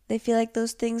they feel like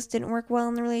those things didn't work well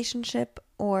in the relationship?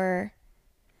 Or,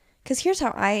 because here's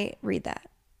how I read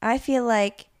that. I feel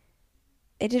like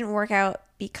it didn't work out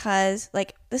because,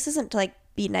 like, this isn't to like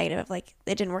be negative, like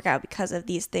it didn't work out because of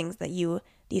these things that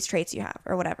these traits you have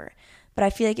or whatever. But I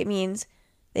feel like it means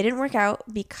they didn't work out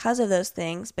because of those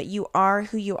things, but you are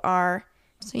who you are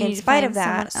in spite of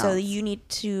that. So you need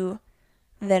to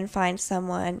then find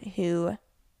someone who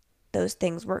those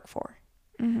things work for.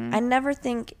 Mm-hmm. I never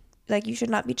think like you should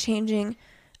not be changing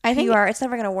who you are. It's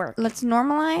never going to work. Let's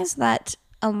normalize that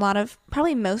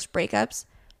probably most breakups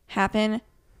happen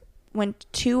when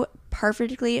two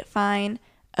perfectly fine,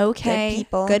 okay,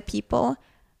 good people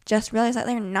just realize that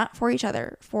they're not for each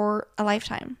other for a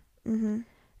lifetime. Mm-hmm.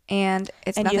 And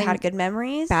nothing you had good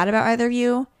memories bad about either of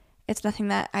you. It's nothing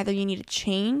that either you need to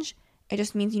change. It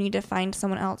just means you need to find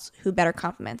someone else who better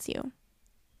complements you.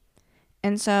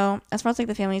 And so, as far as like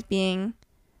the families being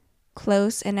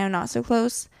close and now not so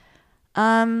close,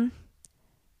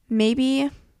 maybe,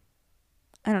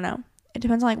 I don't know. It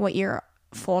depends on like what your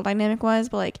full dynamic was,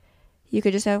 but like you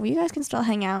could just say, well, you guys can still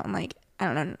hang out, and like, I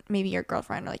don't know, maybe your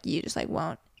girlfriend or like you just like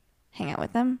won't hang out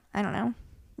with them. I don't know.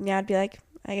 Yeah, I'd be like,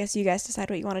 I guess you guys decide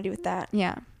what you want to do with that.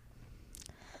 Yeah.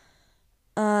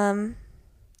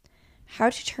 How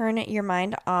to turn your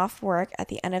mind off work at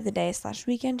the end of the day /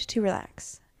 weekend to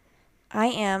relax. I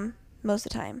am, most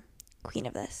of the time, queen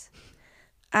of this.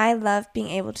 I love being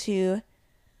able to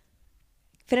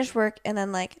finish work and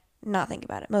then like not think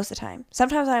about it most of the time.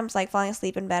 Sometimes I'm like falling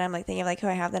asleep in bed. I'm like thinking of like who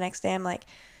I have the next day. I'm like,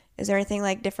 is there anything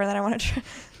like different that I want to try?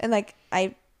 And like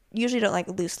I usually don't like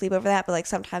lose sleep over that, but like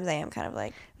sometimes I am kind of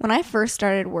like. When I first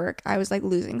started work, I was like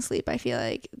losing sleep, I feel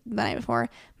like, the night before.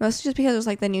 Mostly just because it was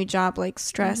like the new job, like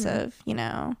stress of, you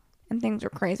know, and things were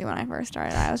crazy when I first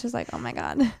started. I was just like, oh my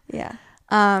God. Yeah.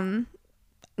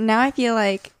 Now I feel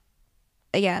like,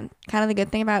 again, kind of the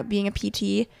good thing about being a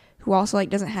PT who also like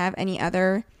doesn't have any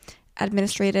other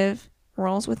administrative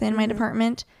roles within my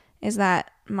department is that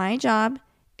my job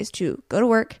is to go to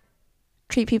work,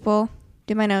 treat people,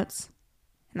 do my notes,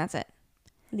 and that's it.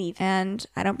 Leave. And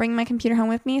I don't bring my computer home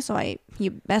with me, so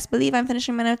you best believe I'm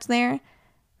finishing my notes there.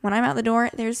 When I'm out the door,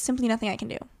 there's simply nothing I can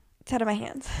do. It's out of my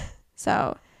hands.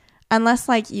 So unless,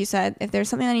 like you said, if there's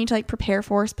something I need to like prepare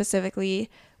for specifically,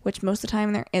 which most of the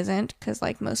time there isn't, because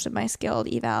like most of my skilled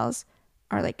evals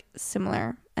are like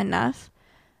similar enough.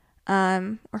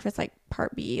 Or if it's like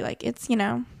part B, like it's, you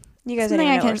know, You guys something don't even I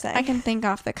know what can we're saying. I can think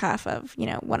off the cuff of, you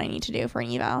know, what I need to do for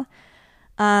an eval.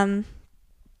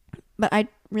 But I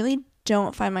really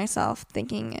don't find myself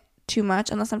thinking too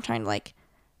much unless I'm trying to like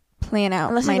plan out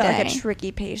Unless my you've got day. like a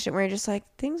tricky patient where you're just like,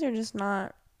 things are just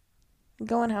not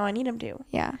going how I need them to.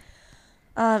 Yeah.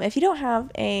 If you don't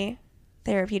have a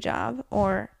therapy job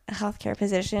or a healthcare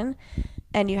position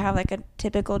and you have like a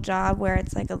typical job where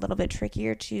it's like a little bit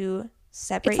trickier to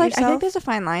separate It's like, yourself. I think there's a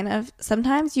fine line of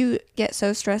sometimes you get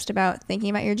so stressed about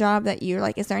thinking about your job that you're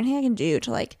like, is there anything I can do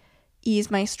to like ease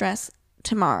my stress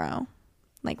tomorrow,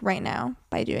 like right now,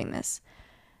 by doing this?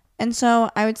 And so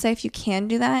I would say if you can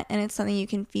do that and it's something you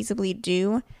can feasibly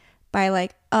do by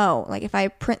like, oh, like if I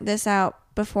print this out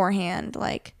beforehand,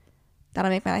 like that'll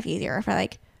make my life easier. If I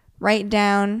like write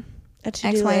down a to-do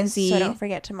X, Y, and list Z, so I don't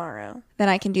forget tomorrow. then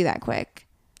I can do that quick.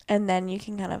 And then you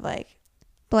can kind of like,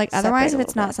 But like separate otherwise, a if it's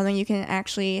little not bit. something you can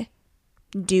actually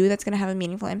do that's going to have a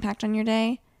meaningful impact on your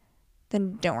day,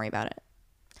 then don't worry about it.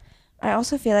 I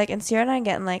also feel like, and Sierra and I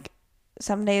getting like,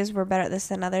 some days we're better at this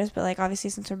than others, but like obviously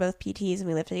since we're both PTs and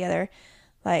we live together,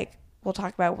 like we'll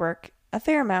talk about work a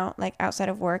fair amount, like outside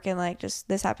of work, and like just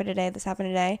this happened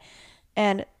today.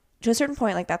 And to a certain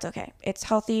point, like that's okay. It's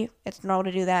healthy. It's normal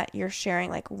to do that. You're sharing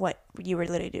like what you were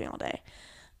literally doing all day.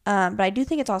 But I do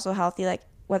think it's also healthy, like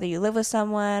whether you live with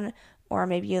someone or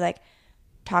maybe you like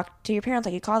talk to your parents,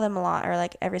 like you call them a lot or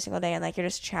like every single day and like you're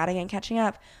just chatting and catching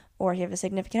up, or you have a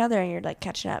significant other and you're like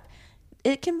catching up.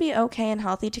 It can be okay and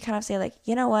healthy to kind of say like,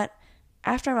 you know what,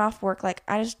 after I'm off work, like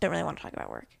I just don't really want to talk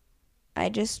about work.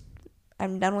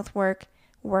 I'm done with work.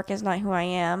 Work is not who I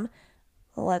am.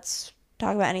 Let's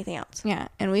talk about anything else. Yeah.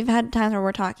 And we've had times where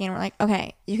we're talking and we're like,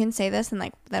 okay, you can say this, and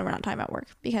like then we're not talking about work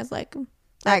because like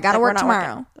I gotta Like, work we're not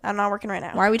tomorrow. working. I'm not working right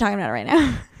now. Why are we talking about it right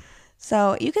now?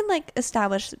 So you can like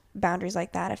establish boundaries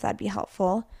like that if that'd be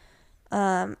helpful.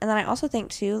 And then I also think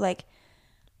too, like,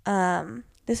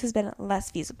 this has been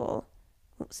less feasible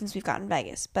since we've gotten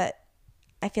Vegas, but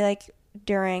I feel like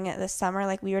during the summer,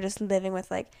 like we were just living with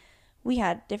like, we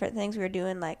had different things we were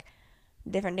doing, like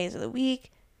different days of the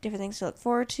week, different things to look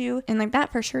forward to. And like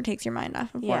that for sure takes your mind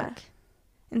off of Yeah. work.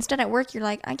 Instead at work, you're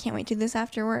like, I can't wait to do this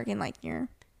after work. And like you're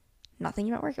not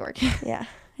thinking about work at work. Yeah.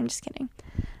 I'm just kidding.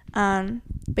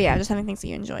 But yeah, just having things that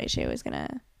you enjoy too is going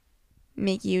to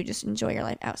make you just enjoy your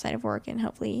life outside of work, and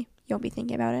hopefully you won't be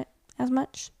thinking about it as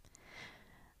much.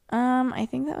 I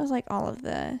think that was like all of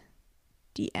the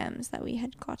DMs that we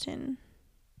had gotten.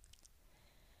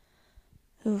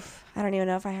 Oof. I don't even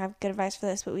know if I have good advice for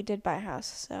this, but we did buy a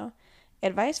house. So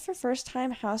advice for first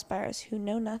time house buyers who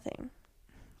know nothing.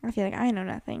 I feel like I know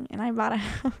nothing and I bought a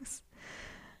house.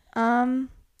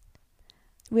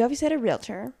 We obviously had a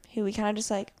realtor who we kind of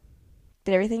just like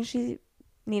did everything she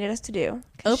needed us to do.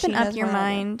 'Cause Open she up knows your more than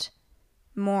I do. mind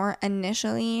more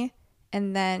initially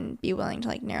and then be willing to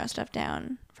like narrow stuff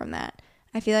down from that.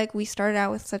 I feel like we started out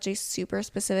with such a super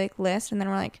specific list and then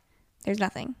we're like, there's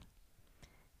nothing.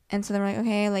 And so then we're like,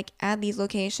 okay, like add these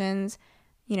locations,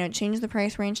 you know, change the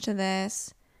price range to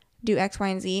this, do X, Y,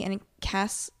 and Z, and it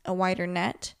casts a wider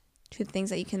net to things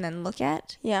that you can then look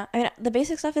at. Yeah. I mean, the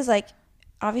basic stuff is like,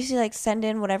 obviously like send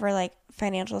in whatever like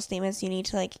financial statements you need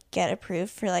to like get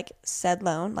approved for like said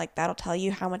loan. Like that'll tell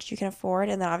you how much you can afford.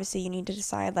 And then obviously you need to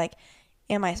decide like,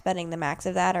 am I spending the max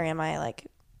of that, or am I like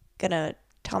gonna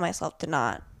tell myself to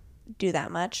not do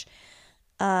that much?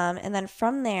 And then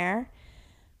from there,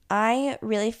 I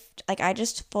really I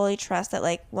just fully trust that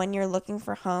like when you're looking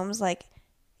for homes, like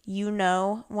you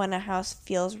know when a house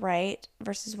feels right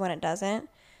versus when it doesn't.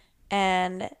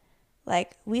 And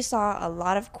like we saw a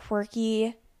lot of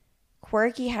quirky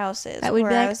houses That would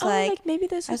where be I like, was oh, like maybe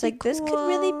this I would was be like, this could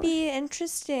really cool. be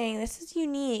interesting. This is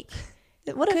unique.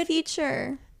 What a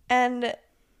feature. And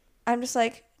I'm just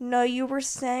like, no, you were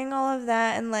saying all of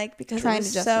that and like because Trying it was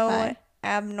to justify. so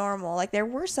abnormal. Like there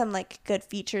were some like good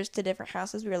features to different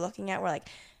houses we were looking at where like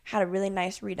had a really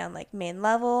nice redone like main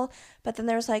level, but then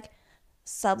there was like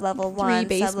sub-level 1,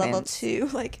 sub-level 2,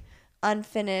 like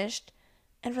unfinished.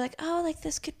 And we're like, oh, like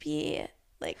this could be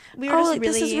like we were just like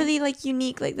really this is really like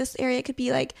unique. Like this area could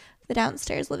be like the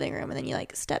downstairs living room, and then you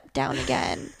like step down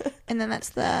again, and then that's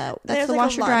the there's, like, a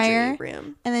washer laundry dryer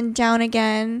room and then down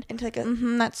again. into like a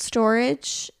That's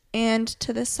storage, and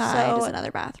to the side So, is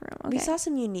another bathroom. Okay. we saw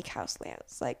some unique house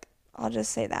layouts. Like I'll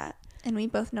just say that. And we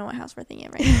both know what house we're thinking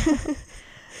of right now.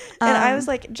 And I was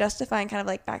like justifying kind of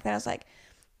like back then I was like,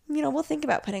 you know, we'll think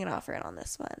about putting an offer in on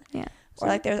this one. Yeah. Or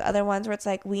like there's other ones where it's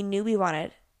like we knew we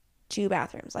wanted 2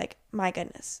 bathrooms. Like, my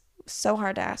goodness. So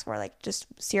hard to ask for. Like, just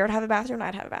Sierra would have a bathroom,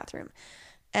 I'd have a bathroom.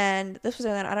 And this was,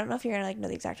 I don't know if you're going to, like, know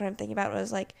the exact one I'm thinking about. It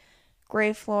was, like,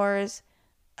 gray floors,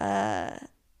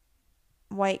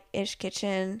 white-ish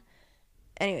kitchen.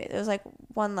 Anyway, it was, like,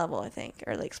 1 level, I think,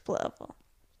 or, like, split level.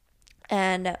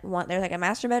 And there's, like, a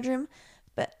master bedroom,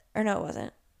 or no, it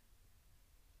wasn't.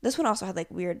 This one also had, like,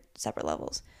 weird separate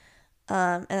levels.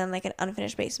 And then, like, an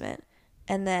unfinished basement.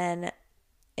 And then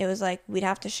it was, like, we'd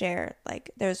have to share,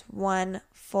 like, there's 1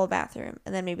 full bathroom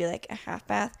and then maybe, like, a half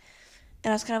bath.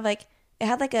 And I was kind of, like, it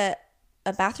had, like, a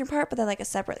bathroom part, but then, like, a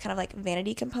separate kind of, like,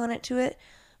 vanity component to it.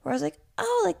 Where I was, like,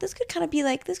 oh, like, this could kind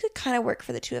of work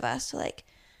for the 2 of us to, like,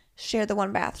 share the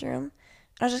 1 bathroom. And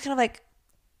I was just kind of, like,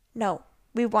 no,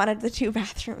 we wanted the 2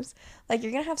 bathrooms. Like,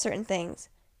 you're going to have certain things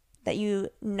that you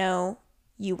know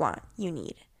you want, you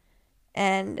need.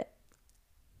 And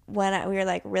when we were,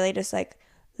 like, really just, like,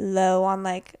 low on,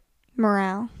 like,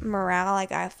 morale,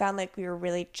 like, I found, like, we were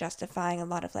really justifying a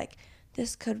lot of, like,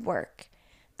 this could work.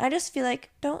 And I just feel like,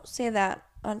 don't say that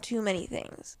on too many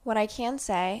things. What I can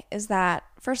say is that,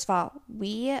 first of all,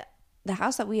 the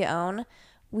house that we own,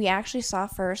 we actually saw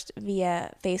first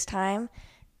via FaceTime.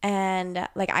 And,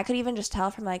 like, I could even just tell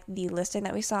from, like, the listing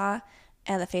that we saw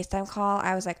and the FaceTime call,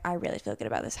 I was like, I really feel good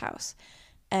about this house.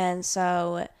 And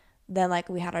so then, like,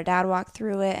 we had our dad walk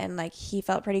through it, and, like, he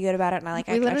felt pretty good about it. And I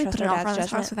literally trust put our it dad's on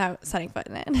this house judgment without setting foot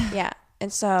in it. Yeah.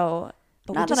 And so,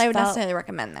 but not that I would necessarily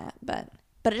recommend that, but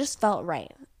it just felt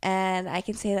right. And I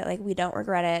can say that, like, we don't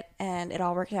regret it, and it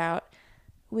all worked out.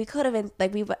 We could have been,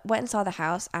 like, we went and saw the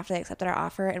house after they accepted our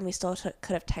offer, and we still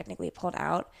could have technically pulled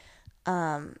out.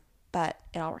 But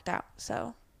it all worked out.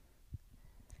 So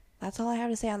that's all I have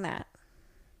to say on that.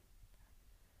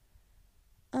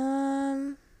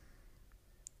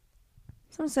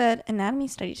 Someone said, anatomy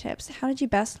study tips. How did you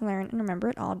best learn and remember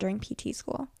it all during PT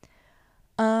school?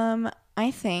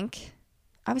 I think,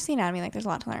 obviously anatomy, like, there's a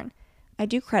lot to learn. I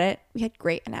do credit, we had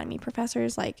great anatomy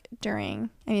professors, like,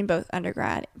 both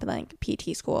undergrad, but, like,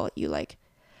 PT school, you, like,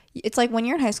 it's like when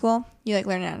you're in high school, you, like,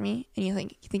 learn anatomy, and you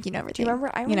think you know everything. I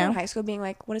remember in high school being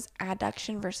like, what is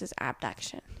adduction versus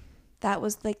abduction? That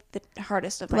was, like, the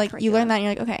hardest of my curriculum. You learn that, and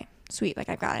you're like, okay, sweet, like,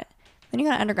 I've got it. Then you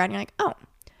go to undergrad, and you're like, oh,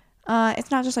 it's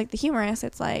not just, like, the humerus,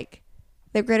 it's, like,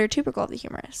 the greater tubercle of the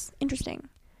humerus. Interesting.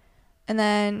 And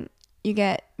then you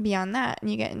get beyond that,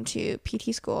 and you get into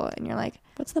PT school, and you're like,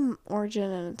 what's the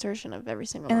origin and insertion of every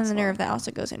single and muscle? then the nerve that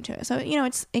also goes into it. So,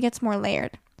 it gets more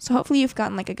layered. So hopefully you've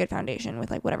gotten, like, a good foundation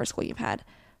with, like, whatever school you've had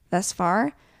thus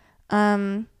far.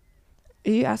 Do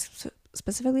you ask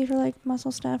specifically for, like,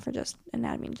 muscle stuff or just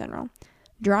anatomy in general?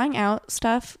 Drawing out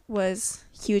stuff was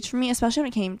huge for me, especially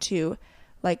when it came to,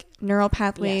 like, neural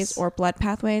pathways or blood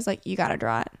pathways. Like, you gotta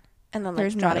draw it. And then, like,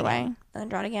 there's no other way. And then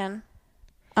draw it again.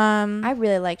 I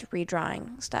really liked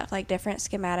redrawing stuff, like different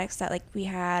schematics that, like, we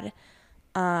had.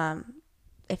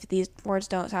 If these words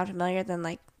don't sound familiar, then,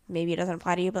 like, maybe it doesn't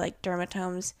apply to you, but, like,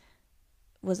 dermatomes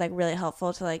was, like, really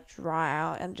helpful to, like, draw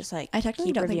out and just, like, I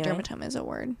technically don't reviewing. think dermatome is a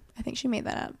word. I think she made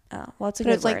that up. Oh, well, it's a but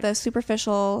good it's word. Like the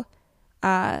superficial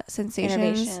sensations.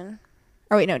 Innervation.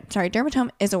 Oh wait, no, sorry, dermatome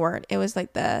is a word. It was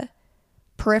like the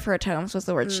peripherotomes was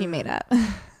the word she made up.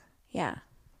 Yeah,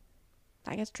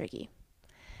 that gets tricky.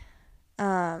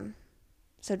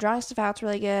 So drawing stuff out's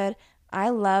really good. I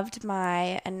loved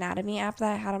my anatomy app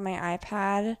that I had on my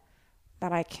iPad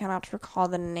that I cannot recall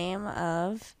the name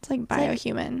of. It's like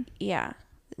Biohuman. Like, yeah.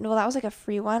 Well, that was, like, a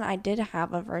free one. I did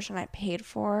have a version I paid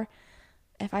for.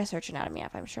 If I search anatomy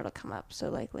app, I'm sure it'll come up. So,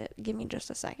 like, give me just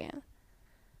a second.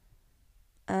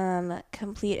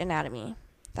 Complete Anatomy.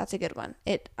 That's a good one.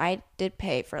 I did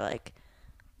pay for, like,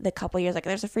 the couple years. Like,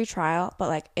 there's a free trial, but,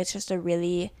 like, it's just a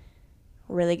really,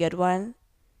 really good one.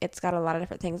 It's got a lot of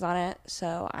different things on it,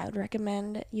 so I would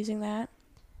recommend using that.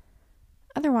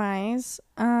 Otherwise,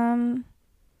 sometimes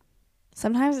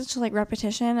it's just, like,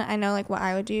 repetition. I know, like, what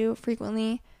I would do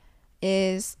frequently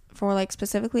is for, like,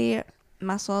 specifically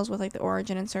muscles with, like, the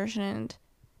origin, insertion, and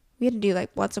we had to do,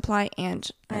 like, blood supply and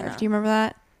nerve. Do you remember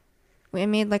that? We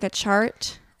made, like, a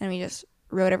chart, and we just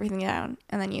wrote everything down,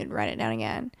 and then you'd write it down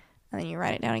again, and then you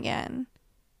write it down again.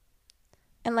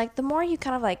 And, like, the more you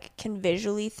kind of, like, can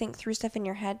visually think through stuff in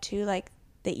your head, too, like,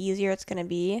 the easier it's going to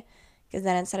be. Because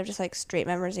then instead of just, like, straight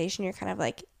memorization, you're kind of,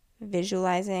 like,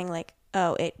 visualizing, like,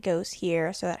 oh, it goes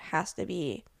here, so that has to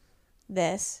be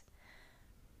this.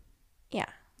 Yeah.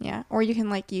 Yeah. Or you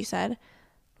can, like you said,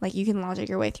 like, you can logic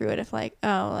your way through it if, like,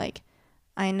 oh, like,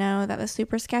 I know that the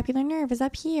suprascapular nerve is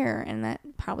up here, and that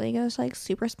probably goes to, like,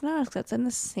 supraspinatus because that's in the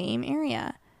same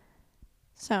area.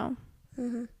 So,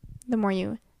 the more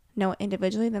you know it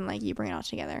individually, then, like, you bring it all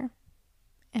together,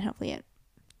 and hopefully it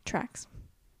tracks.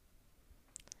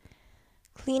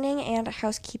 Cleaning and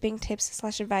housekeeping tips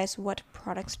 / advice. What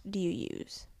products do you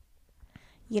use?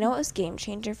 You know what was game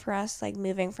changer for us, like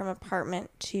moving from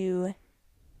apartment to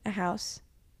a house?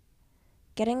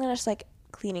 Getting just like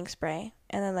cleaning spray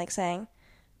and then like saying,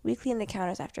 we clean the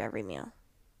counters after every meal.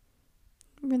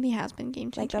 Really has been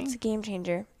game changing. Like that's a game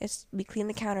changer. We clean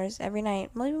the counters every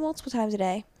night, maybe multiple times a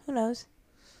day. Who knows?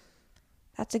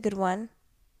 That's a good one.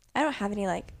 I don't have any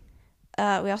like.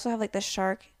 We also have like the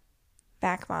Shark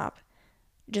vac mop,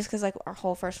 just because like our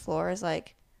whole first floor is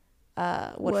like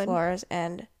wood floors,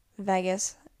 and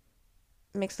Vegas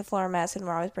makes the floor a mess, and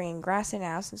we're always bringing grass in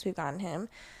now since we've gotten him.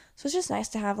 So it's just nice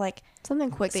to have like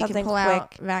something quick that you can pull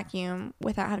out, vacuum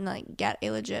without having to like get a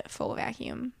legit full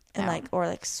vacuum and like or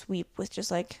like sweep with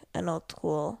just like an old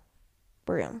school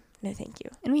broom. No, thank you.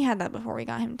 And we had that before we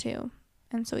got him too,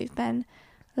 and so we've been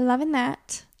loving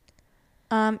that.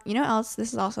 You know what else?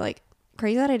 This is also like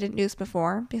crazy that I didn't do this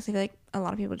before because I feel like a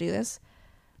lot of people do this.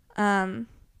 I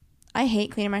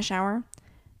hate cleaning my shower,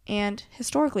 and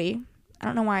historically, I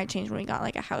don't know why I changed when we got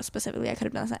like a house specifically. I could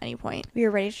have done this at any point. We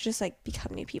were ready to just like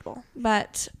become new people.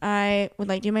 But I would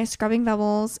like do my scrubbing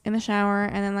bubbles in the shower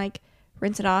and then like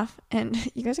rinse it off. And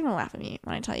you guys are gonna laugh at me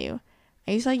when I tell you,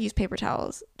 I used to like use paper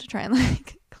towels to try and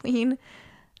like clean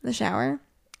the shower,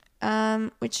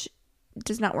 which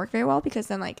does not work very well because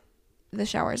then like the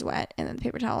shower is wet and then the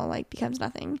paper towel like becomes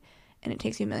nothing, and it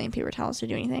takes you a million paper towels to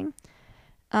do anything.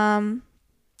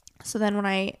 So then what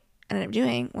I ended up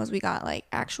doing was we got like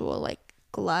actual like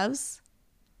gloves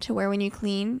to wear when you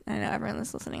clean. I know everyone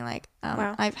that's listening like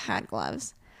wow. I've had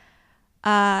gloves,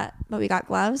 but we got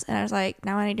gloves, and I was like,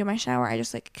 now when I do my shower, I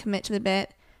just like commit to the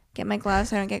bit, get my gloves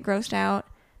so I don't get grossed out,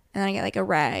 and then I get like a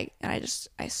rag and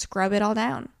I scrub it all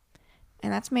down,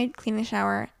 and that's made cleaning the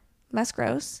shower less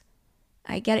gross.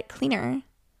 I get it cleaner,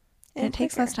 and it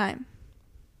takes less time.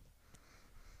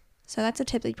 So that's a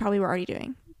tip that you probably were already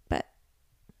doing, but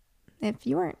if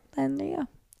you weren't, then there you go.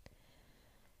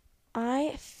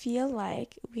 I feel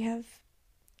like we have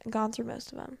gone through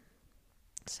most of them.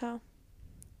 So,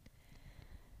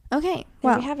 okay,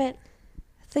 well, we have it.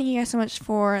 Thank you guys so much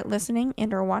for listening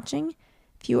and or watching.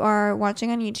 If you are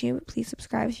watching on YouTube, please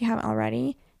subscribe if you haven't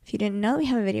already. If you didn't know that we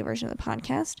have a video version of the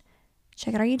podcast,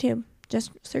 check out our YouTube.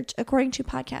 Just search According to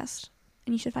Podcast,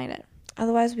 and you should find it.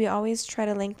 Otherwise, we always try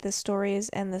to link the stories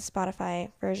and the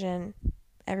Spotify version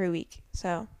every week.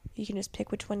 So you can just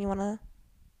pick which one you want to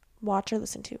watch or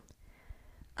listen to.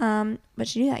 But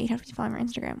to do that, you'd have to follow our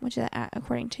Instagram, which is at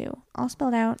According to, all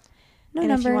spelled out. No and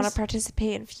numbers. If you want to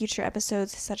participate in future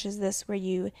episodes such as this where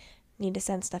you need to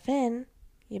send stuff in,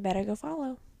 you better go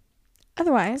follow.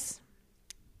 Otherwise,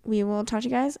 we will talk to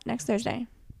you guys next Thursday.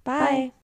 Bye.